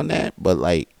sauce on that, but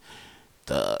like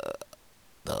the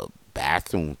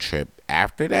bathroom trip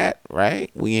after that, right?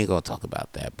 We ain't gonna talk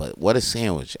about that. But what a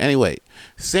sandwich. Anyway,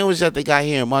 the sandwich that they got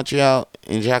here in Montreal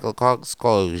in Jacques Lecoq is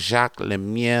called Jacques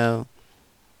Lemieux.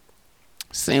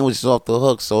 Sandwich is off the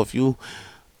hook. So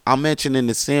I'm mentioning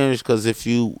the sandwich because if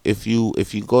you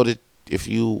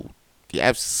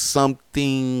have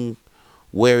something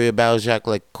wary about Jacques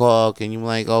Lecoq and you're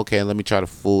like, okay, let me try the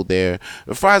food there.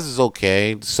 The fries is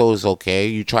okay, the soda is okay.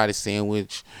 You try the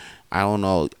sandwich, I don't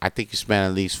know, I think you spend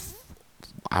at least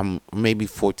maybe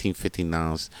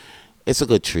 $14-15. It's a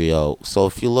good trio. So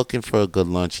if you're looking for a good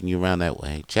lunch and you're around that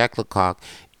way, Jacques Lecoq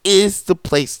is the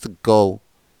place to go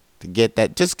to get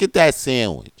that. Just get that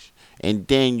sandwich, and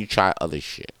then you try other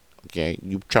shit. Okay,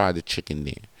 you try the chicken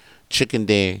there. Chicken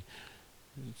there,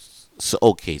 so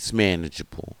okay, it's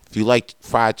manageable. If you like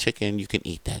fried chicken, you can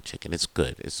eat that chicken. It's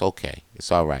good. It's okay.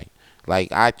 It's all right. Like,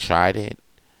 I tried it,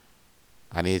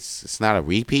 and it's not a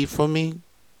repeat for me,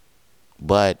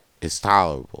 but it's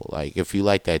tolerable. Like, if you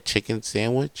like that chicken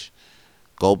sandwich,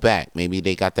 Go back. Maybe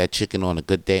they got that chicken on a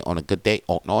good day. On a good day,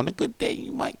 on a good day,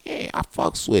 you might, yeah, I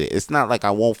fucks with it. It's not like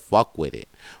I won't fuck with it.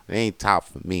 It ain't top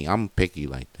for me. I'm picky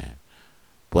like that.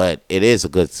 But it is a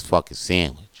good fucking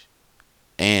sandwich,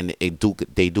 and they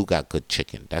do got good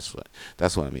chicken. That's what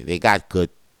I mean. They got good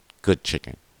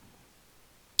chicken,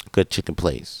 good chicken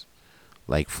place.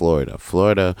 Like Florida.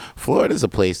 Florida's a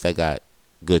place that got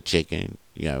good chicken.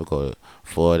 You know, go to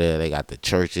Florida. They got the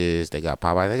churches. They got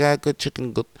Popeye. They got good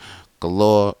chicken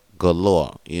galore.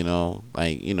 You know,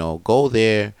 like, you know, go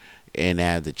there and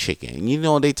have the chicken. You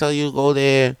know, they tell you go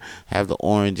there, have the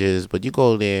oranges, but you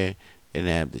go there and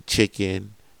have the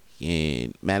chicken.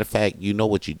 And matter of fact, you know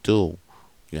what you do.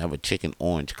 You have a chicken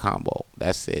orange combo.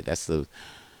 That's it. That's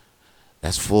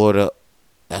Florida.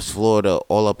 That's Florida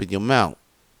all up in your mouth.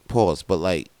 Pause. But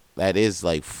like, that is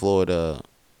like Florida,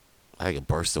 like a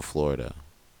burst of Florida.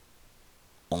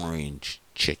 Orange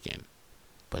chicken.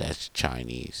 But that's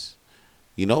Chinese.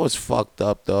 You know what's fucked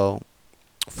up though?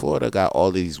 Florida got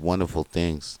all these wonderful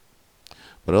things,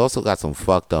 but it also got some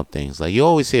fucked up things. Like, you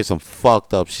always hear some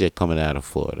fucked up shit coming out of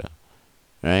Florida,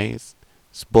 right? It's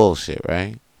bullshit,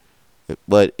 right?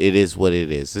 But it is what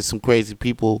it is. There's some crazy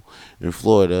people in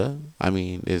Florida. I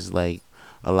mean, there's like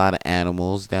a lot of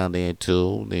animals down there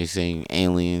too. They saying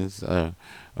aliens are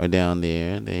down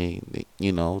there.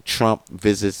 You know, Trump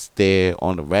visits there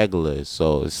on the regular,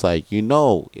 so it's like, you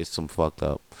know, it's some fucked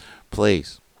up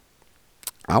place.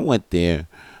 I went there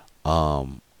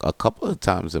a couple of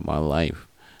times in my life.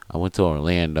 I went to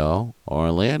Orlando.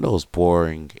 Orlando's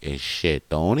boring as shit.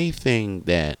 The only thing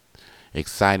that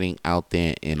exciting out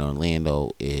there in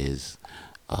Orlando is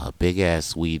big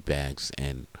ass weed bags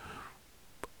and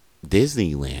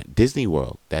Disneyland, Disney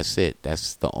World. That's it.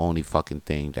 That's the only fucking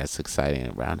thing that's exciting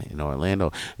around in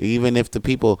Orlando. Even if the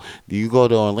people, you go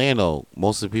to Orlando,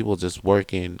 most of the people just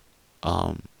work in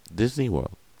Disney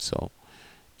World. So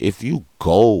if you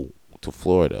go to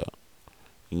Florida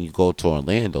and you go to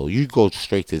Orlando, you go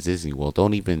straight to Disney World.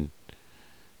 Don't even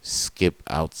skip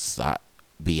outside,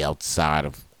 be outside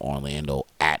of Orlando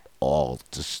at all.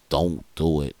 Just don't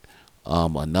do it.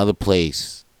 Another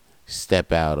place,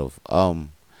 step out of.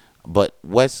 But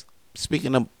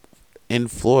speaking of in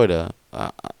Florida,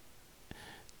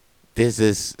 there's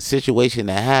this situation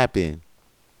that happened.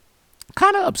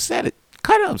 Kind of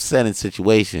upsetting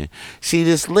situation. See,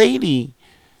 this lady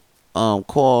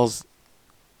calls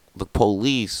the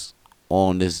police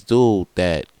on this dude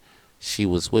that she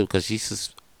was with, because she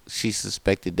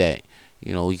suspected that,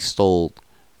 you know, he stole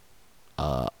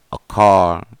a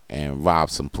car and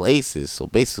robbed some places. So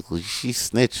basically, she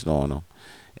snitched on him,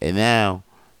 and now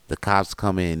the cops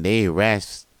come in. They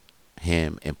arrest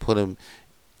him and put him.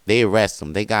 They arrest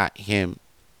him. They got him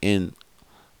in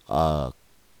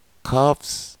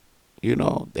cuffs. You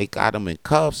know, they got him in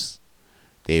cuffs.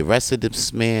 They arrested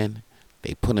this man.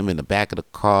 They put him in the back of the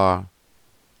car.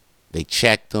 They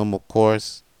checked him, of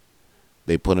course.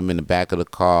 They put him in the back of the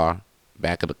car,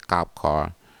 back of the cop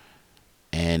car.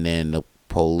 And then the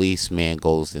policeman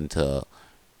goes into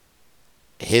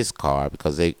his car,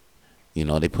 because they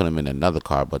put him in another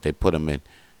car, but they put him in.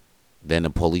 Then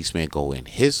the policeman go in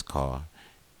his car.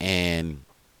 And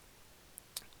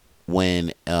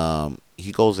when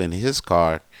he goes in his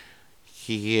car,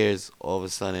 he hears all of a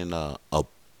sudden a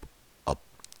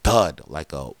thud,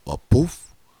 like a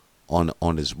poof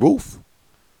on his roof.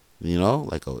 You know,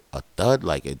 like a thud,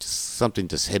 like something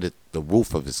just hit the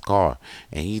roof of his car,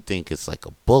 and he think it's like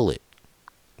a bullet,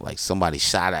 like somebody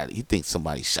shot at it. He thinks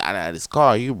somebody shot at his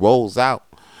car. He rolls out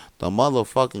the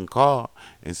motherfucking car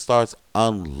and starts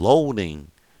unloading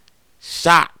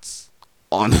shots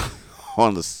on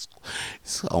on the,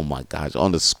 oh my gosh,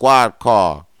 on the squad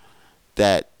car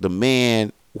that the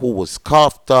man who was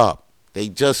cuffed up. They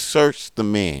just searched the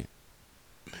man.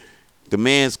 The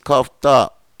man's cuffed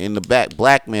up in the back.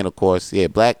 Black man, of course. Yeah,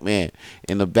 black man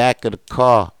in the back of the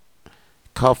car,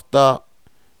 cuffed up.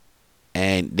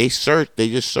 And they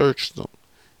just searched him.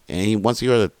 And once he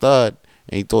heard a thud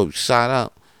and he thought he was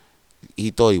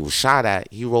shot up,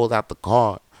 he rolled out the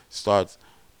car, starts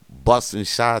busting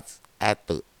shots at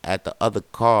the other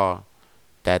car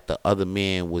that the other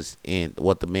man was in.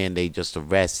 What the man they just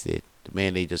arrested, the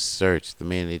man they just searched, the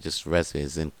man they just arrested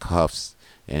is in cuffs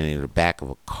and in the back of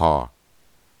a car.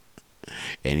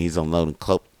 And he's unloading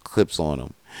clips on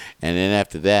him. And then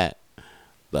after that,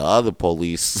 the other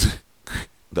police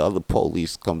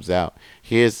comes out,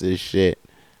 hears this shit,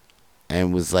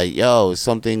 and was like, yo,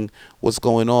 what's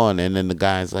going on? And then the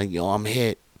guy's like, yo, I'm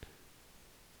hit.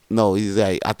 No, he's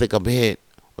like, I think I'm hit,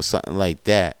 or something like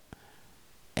that.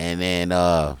 And then,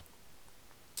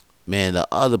 man, the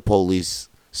other police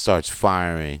starts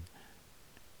firing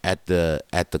at the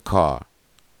car.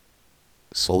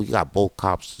 So you got both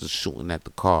cops just shooting at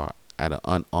the car at an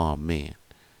unarmed man.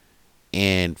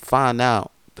 And find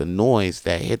out the noise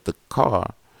that hit the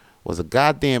car was a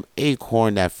goddamn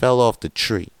acorn that fell off the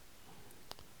tree.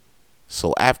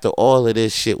 So after all of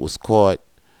this shit was caught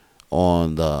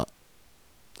on the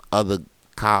other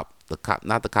cop,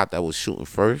 not the cop that was shooting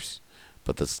first,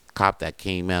 but the cop that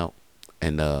came out,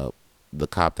 and the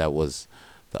cop that was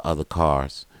the other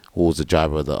cars, who was the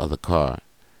driver of the other car.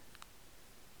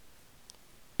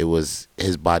 It was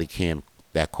his body cam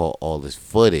that caught all this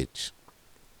footage.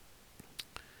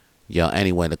 Yo,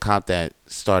 anyway, the cop that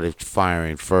started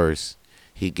firing first,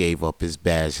 he gave up his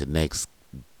badge the next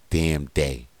damn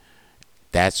day.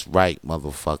 That's right,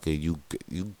 motherfucker. You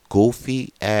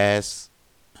goofy ass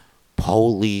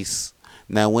police.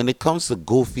 Now, when it comes to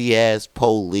goofy ass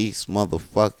police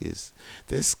motherfuckers,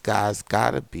 this guy's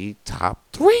gotta be top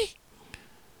 3.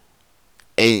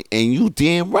 And you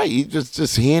damn right. You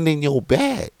just handing your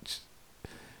badge.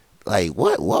 Like,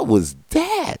 what was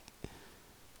that?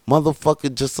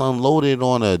 Motherfucker just unloaded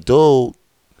on a dude.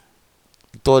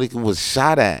 Thought he was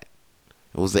shot at.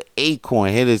 It was an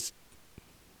acorn. Hit his.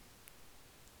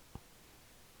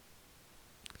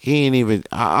 He ain't even.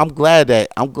 I'm glad that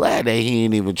he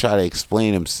ain't even try to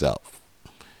explain himself.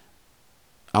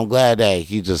 I'm glad that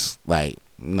he just like,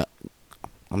 no,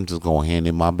 I'm just gonna hand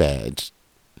in my badge.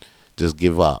 Just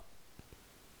give up.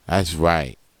 That's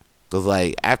right. Cause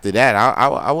like after that,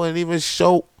 I wouldn't even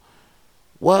show.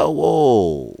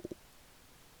 Whoa.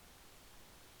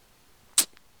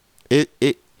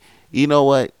 It. You know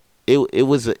what? It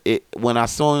was when I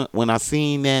seen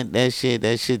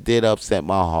that shit did upset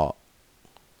my heart.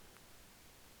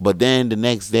 But then the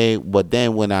next day,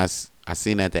 when I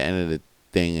seen at the end of the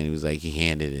thing, and he was like, he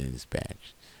handed in his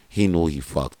badge. He knew he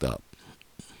fucked up.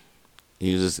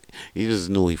 He just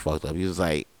knew he fucked up. He was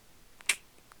like,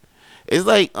 it's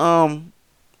like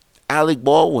Alec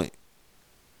Baldwin,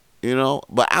 you know.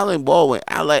 But Alec Baldwin,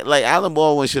 Alec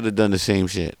Baldwin should have done the same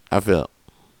shit. I feel,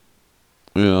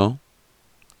 you know.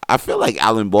 I feel like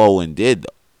Alec Baldwin did though.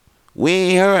 We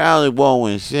ain't heard Alec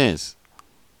Baldwin since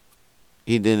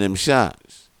he did them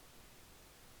shots.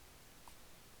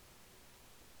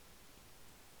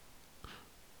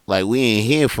 Like, we ain't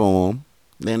hear from him.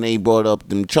 Then they brought up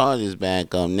them charges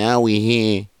back up. Now we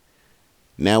hear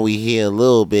a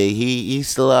little bit. He's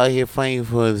still out here fighting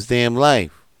for his damn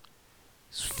life.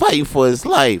 He's fighting for his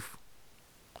life.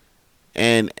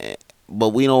 But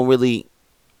we don't really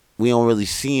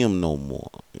see him no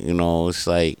more. You know, it's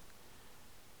like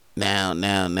now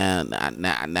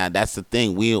that's the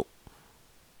thing. We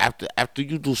after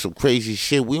you do some crazy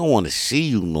shit, we don't want to see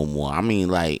you no more. I mean,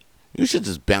 like, you should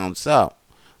just bounce out.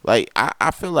 Like,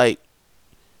 I feel like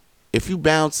if you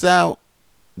bounce out,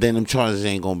 then them charges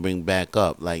ain't gonna bring back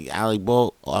up. Like Alec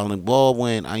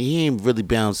Baldwin, he ain't really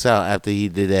bounce out after he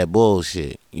did that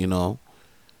bullshit, you know.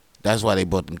 That's why they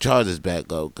brought them charges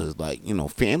back up, cause like, you know,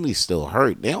 families still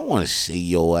hurt. They don't want to see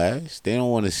your ass. They don't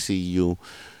want to see you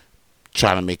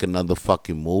try to make another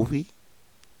fucking movie.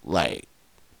 Like,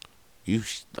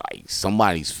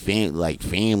 somebody's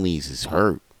families is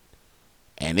hurt,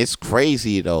 and it's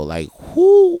crazy though. Like,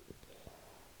 who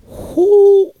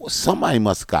somebody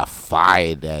must have got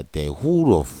fired that day.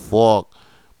 Who the fuck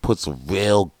puts a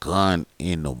real gun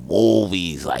in the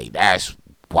movies? Like, that's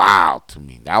wild to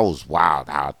me. That was wild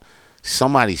how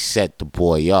somebody set the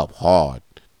boy up hard.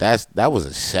 That was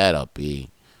a setup, B.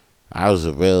 I was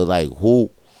a real, like,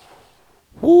 who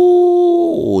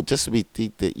just to be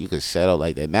think that you could set up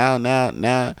like that.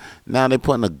 Now they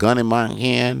putting a gun in my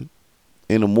hand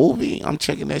in a movie. I'm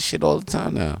checking that shit all the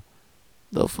time now.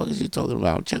 The fuck is you talking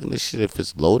about? I'm checking this shit if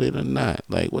it's loaded or not.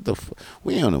 Like, what the fuck?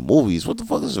 We ain't on the movies. What the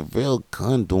fuck is a real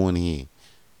gun doing here?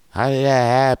 How did that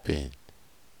happen?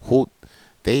 Who?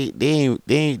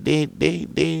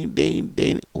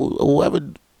 Whoever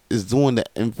is doing the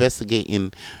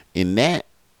investigating in that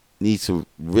needs to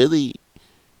really.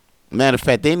 Matter of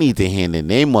fact, they need to hand in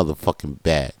their motherfucking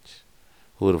badge.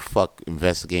 Who the fuck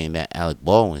investigating that Alec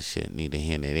Baldwin shit need to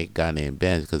hand in their goddamn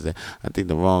badge, because I think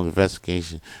the wrong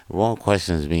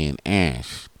question is being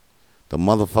asked. The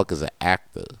motherfucker's an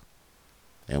actor,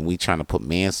 and we trying to put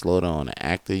manslaughter on an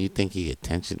actor. You think he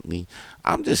intentionally?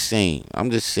 I'm just saying.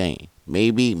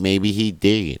 Maybe he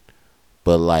did,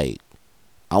 but like,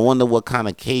 I wonder what kind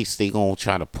of case they gonna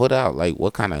try to put out. Like,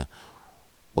 what?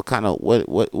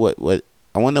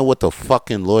 I wonder what the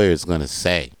fucking lawyer is gonna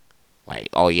say. Like,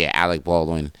 oh yeah, Alec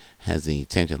Baldwin has the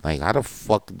intention. Like, how the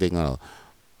fuck they gonna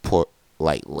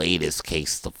lay this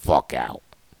case the fuck out?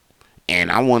 And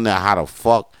I wonder how the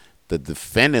fuck the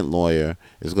defendant lawyer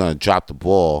is gonna drop the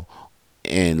ball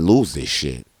and lose this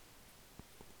shit.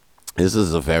 This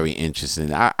is a very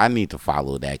interesting. I need to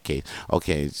follow that case.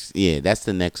 Okay, yeah, that's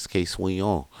the next case we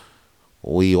on.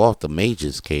 We off the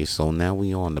Majors case, so now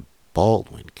we on the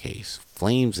Baldwin case.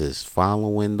 Flames is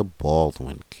following the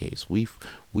Baldwin case. We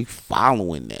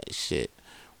following that shit.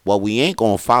 What we ain't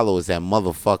gonna follow is that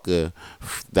motherfucker,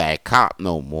 that cop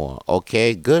no more.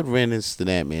 Okay, good riddance to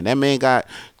that man. That man got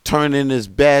turned in his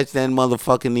badge. That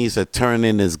motherfucker needs to turn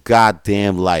in his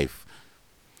goddamn life.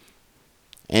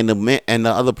 And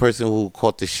the other person who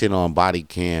caught the shit on body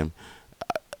cam,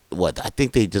 what I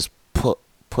think they just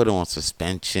put on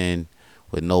suspension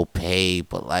with no pay,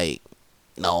 but like,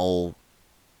 no,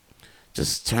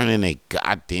 just turn in a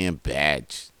goddamn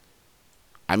badge.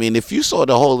 I mean, if you saw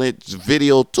the whole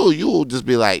video too, you would just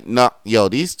be like, no, yo,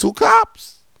 these two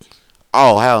cops?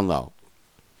 Oh, hell no.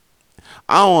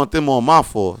 I don't want them on my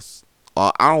force.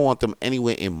 Or I don't want them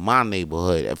anywhere in my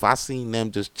neighborhood. If I seen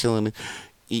them just chilling,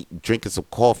 drinking some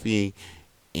coffee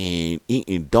and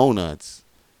eating donuts,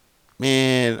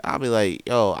 man, I'll be like,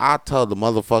 yo, I'll tell the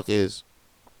motherfuckers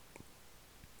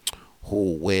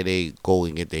where they go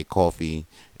and get their coffee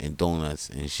and donuts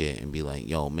and shit, and be like,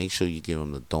 yo, make sure you give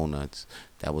them the donuts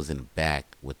that was in the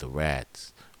back with the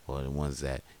rats, or the ones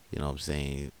that, you know what I'm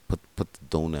saying, put the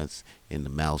donuts in the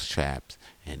mouse traps,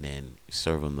 and then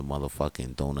serve them the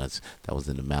motherfucking donuts that was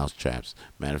in the mouse traps.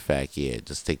 Matter of fact, yeah,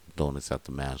 just take the donuts out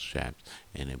the mouse traps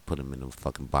and then put them in the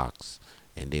fucking box,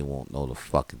 and they won't know the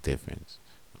fucking difference.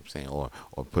 I'm saying, or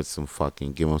put some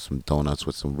fucking, give them some donuts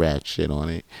with some rat shit on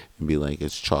it and be like,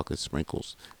 it's chocolate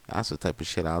sprinkles. That's the type of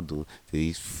shit I'll do to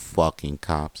these fucking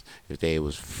cops if they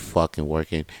was fucking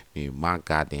working in my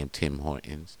goddamn Tim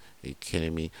Hortons. Are you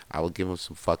kidding me? I would give them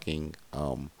some fucking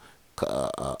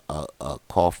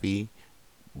coffee,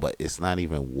 but it's not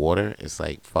even water. It's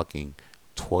like fucking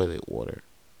toilet water,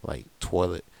 like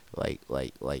toilet, like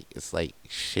it's like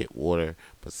shit water,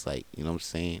 but it's like, you know what I'm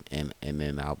saying. And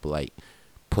then I'll be like,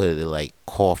 put it in like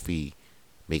coffee,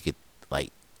 make it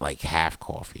like half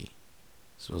coffee.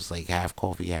 So it's like half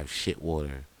coffee, half shit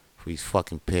water for these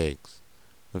fucking pigs.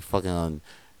 We fucking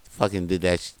did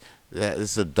that.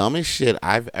 It's the dumbest shit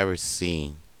I've ever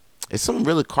seen. It's some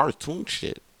really cartoon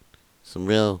shit. Some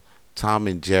real Tom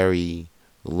and Jerry,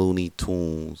 Looney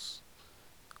Tunes,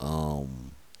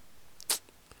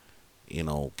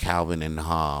 Calvin and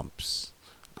Hobbes.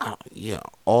 Yeah,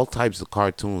 all types of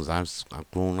cartoons I've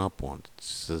grown up on.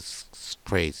 It's just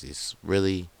crazy. It's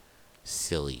really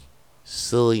silly,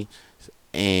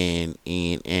 and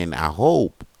I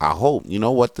hope you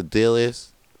know what the deal is.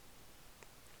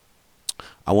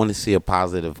 I want to see a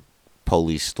positive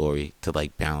police story to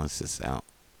like balance this out,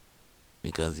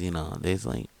 because there's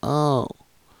like,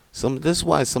 this is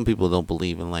why some people don't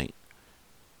believe in like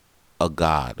a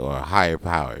god or a higher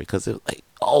power, because they're like,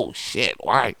 oh shit,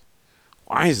 why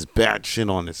is bad shit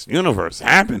on this universe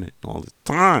happening all the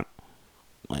time?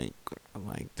 Like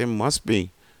there must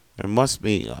be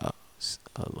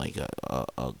like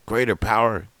a greater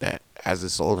power that has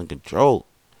us all in control,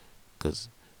 because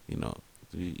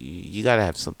you gotta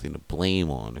have something to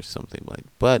blame on or something, like.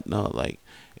 But no, like,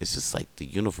 it's just like the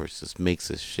universe just makes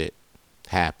this shit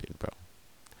happen, bro.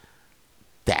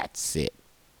 That's it.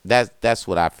 That's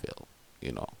what I feel.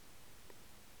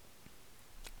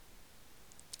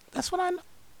 That's what I know.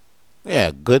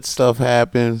 Yeah, good stuff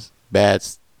happens. Bad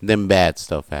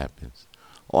stuff happens.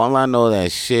 All I know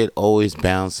that shit always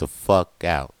bounce the fuck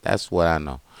out. That's what I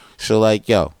know. So like,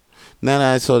 yo, now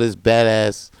that I saw this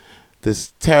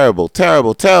terrible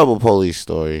police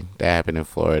story that happened in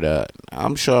Florida,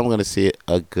 I'm sure I'm gonna see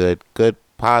a good,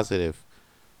 positive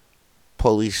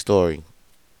police story.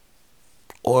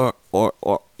 Or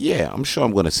yeah, I'm sure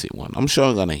I'm gonna see one. I'm sure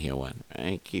I'm gonna hear one.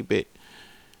 Right?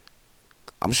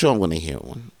 I'm sure I'm gonna hear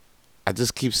one. I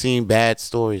just keep seeing bad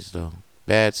stories though.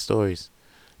 Bad stories.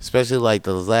 Especially like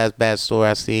the last bad story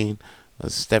I seen,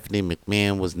 Stephanie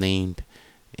Mchmahon was named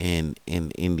in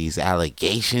these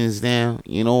allegations now.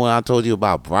 You know when I told you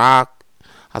about Brock?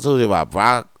 I told you about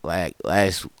Brock like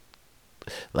last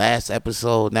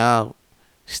episode. Now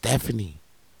Stephanie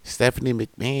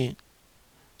Mchmahon,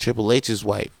 Triple H's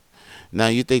wife. Now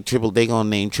you think they gonna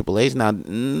name Triple H? Now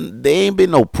there ain't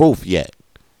been no proof yet,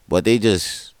 but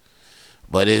it's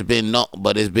been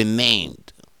named.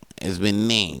 It's been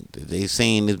named. They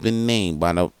saying it's been named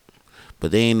but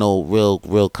there ain't no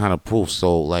real kind of proof.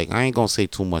 So like, I ain't gonna say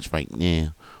too much right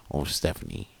now on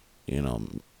Stephanie,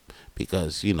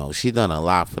 because she done a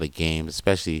lot for the game,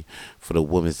 especially for the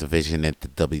women's division at the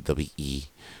WWE.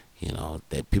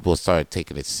 That people started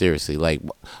taking it seriously. Like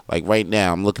right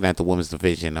now, I'm looking at the women's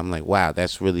division. I'm like, wow,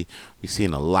 that's really, we're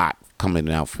seeing a lot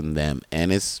coming out from them,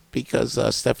 and it's because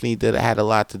Stephanie had a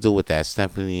lot to do with that.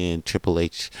 Stephanie and Triple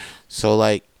H. So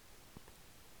like,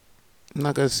 I'm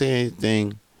not gonna say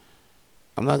anything.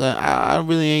 I'm not gonna. I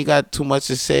really ain't got too much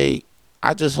to say.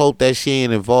 I just hope that she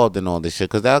ain't involved in all this shit,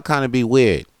 cause that'll kind of be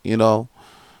weird, you know.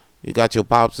 You got your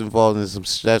pops involved in some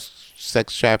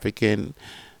sex trafficking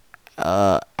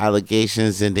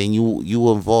allegations, and then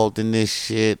you involved in this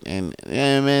shit, and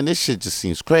yeah, man, this shit just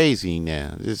seems crazy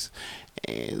now. Just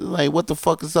like, what the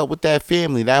fuck is up with that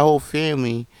family? That whole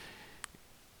family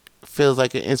feels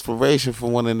like an inspiration for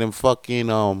one of them fucking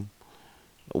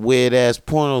weird ass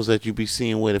pornos that you be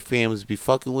seeing where the families be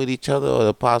fucking with each other, or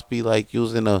the pops be like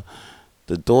using the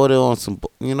daughter on some,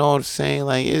 you know what I'm saying?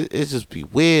 Like it just be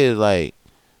weird. Like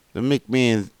the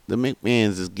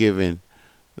McMahons is giving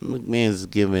you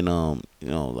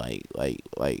know,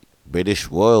 like British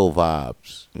royal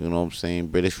vibes. You know what I'm saying?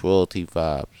 British royalty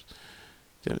vibes.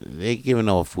 They giving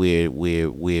off weird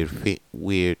family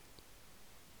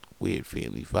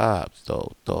vibes,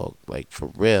 though, dog. Like, for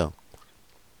real.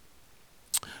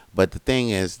 But the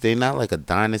thing is, they're not like a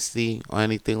dynasty or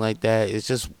anything like that. It's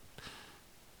just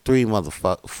four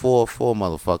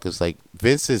motherfuckers. Like,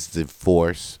 Vince is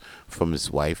divorced from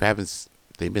his wife.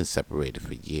 They've been separated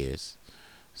for years.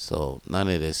 So none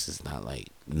of this is not like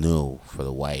new for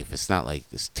the wife. It's not like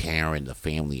it's tearing the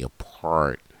family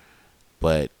apart.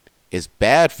 But it's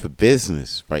bad for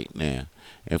business right now.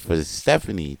 And for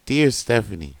Stephanie, dear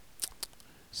Stephanie.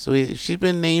 So she's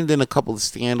been named in a couple of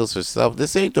scandals herself.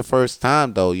 This ain't the first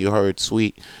time, though, you heard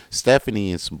sweet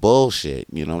Stephanie in some bullshit.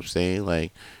 You know what I'm saying?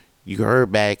 Like, you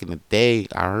heard back in the day,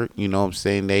 I heard, you know what I'm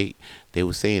saying, they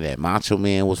were saying that Macho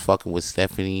Man was fucking with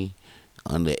Stephanie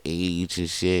underage and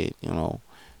shit, you know.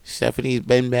 Stephanie's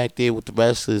been back there with the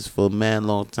wrestlers for a man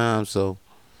long time, so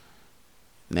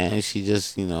now she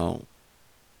just, you know.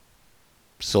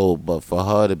 So, but for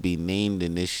her to be named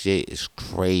in this shit is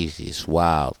crazy. It's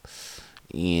wild.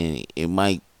 And it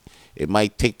might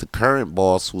take the current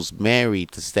boss who's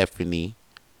married to Stephanie,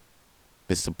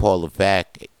 Mr. Paul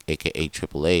Levesque, aka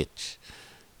Triple H.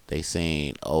 They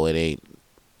saying, oh, it ain't.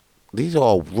 These are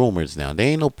all rumors now. They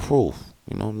ain't no proof.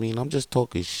 You know what I mean? I'm just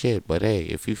talking shit. But hey,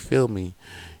 if you feel me,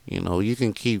 you know, you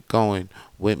can keep going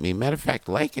with me. Matter of fact,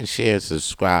 like and share and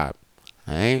subscribe.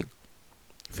 Alright?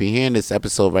 If you're hearing this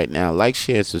episode right now, like,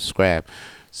 share, and subscribe.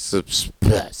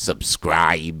 Subscribe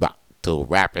to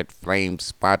Rapid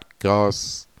Flames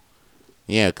Podcast.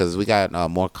 Yeah, because we got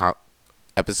more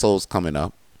episodes coming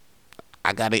up.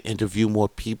 I got to interview more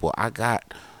people. I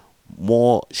got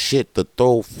more shit to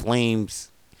throw flames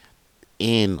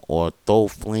in, or throw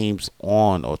flames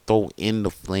on, or throw in the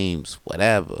flames,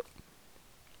 whatever.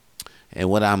 And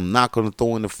what I'm not going to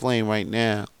throw in the flame right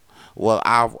now, well,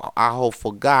 I hope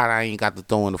for God I ain't got to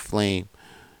throw in the flame.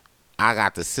 I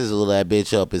got to sizzle that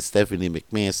bitch up as Stephanie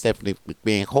McMahon. Stephanie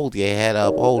McMahon, hold your head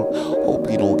up. Hope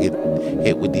you don't get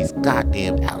hit with these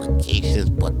goddamn allegations.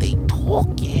 But they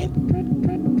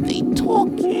talking. They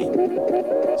talking.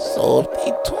 So if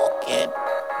they talking,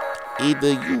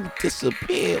 either you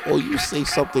disappear or you say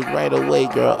something right away,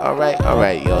 girl.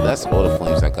 Alright, yo. That's all the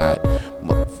flames I got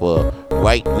for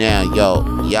right now,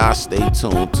 yo. Y'all stay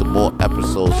tuned to more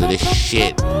episodes of this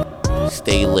shit.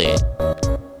 Stay lit.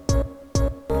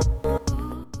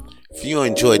 If you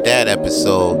enjoyed that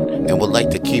episode and would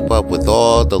like to keep up with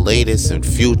all the latest and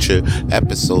future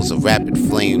episodes of Rapid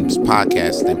Flames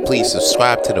Podcast, then please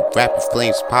subscribe to the Rapid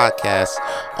Flames Podcast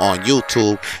on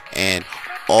YouTube and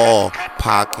all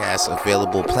podcast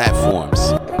available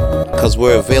platforms, because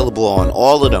we're available on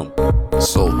all of them.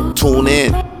 So tune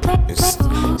in and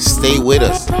stay with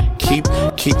us.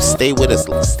 Stay with us.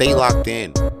 Stay locked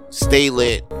in. Stay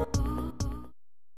lit.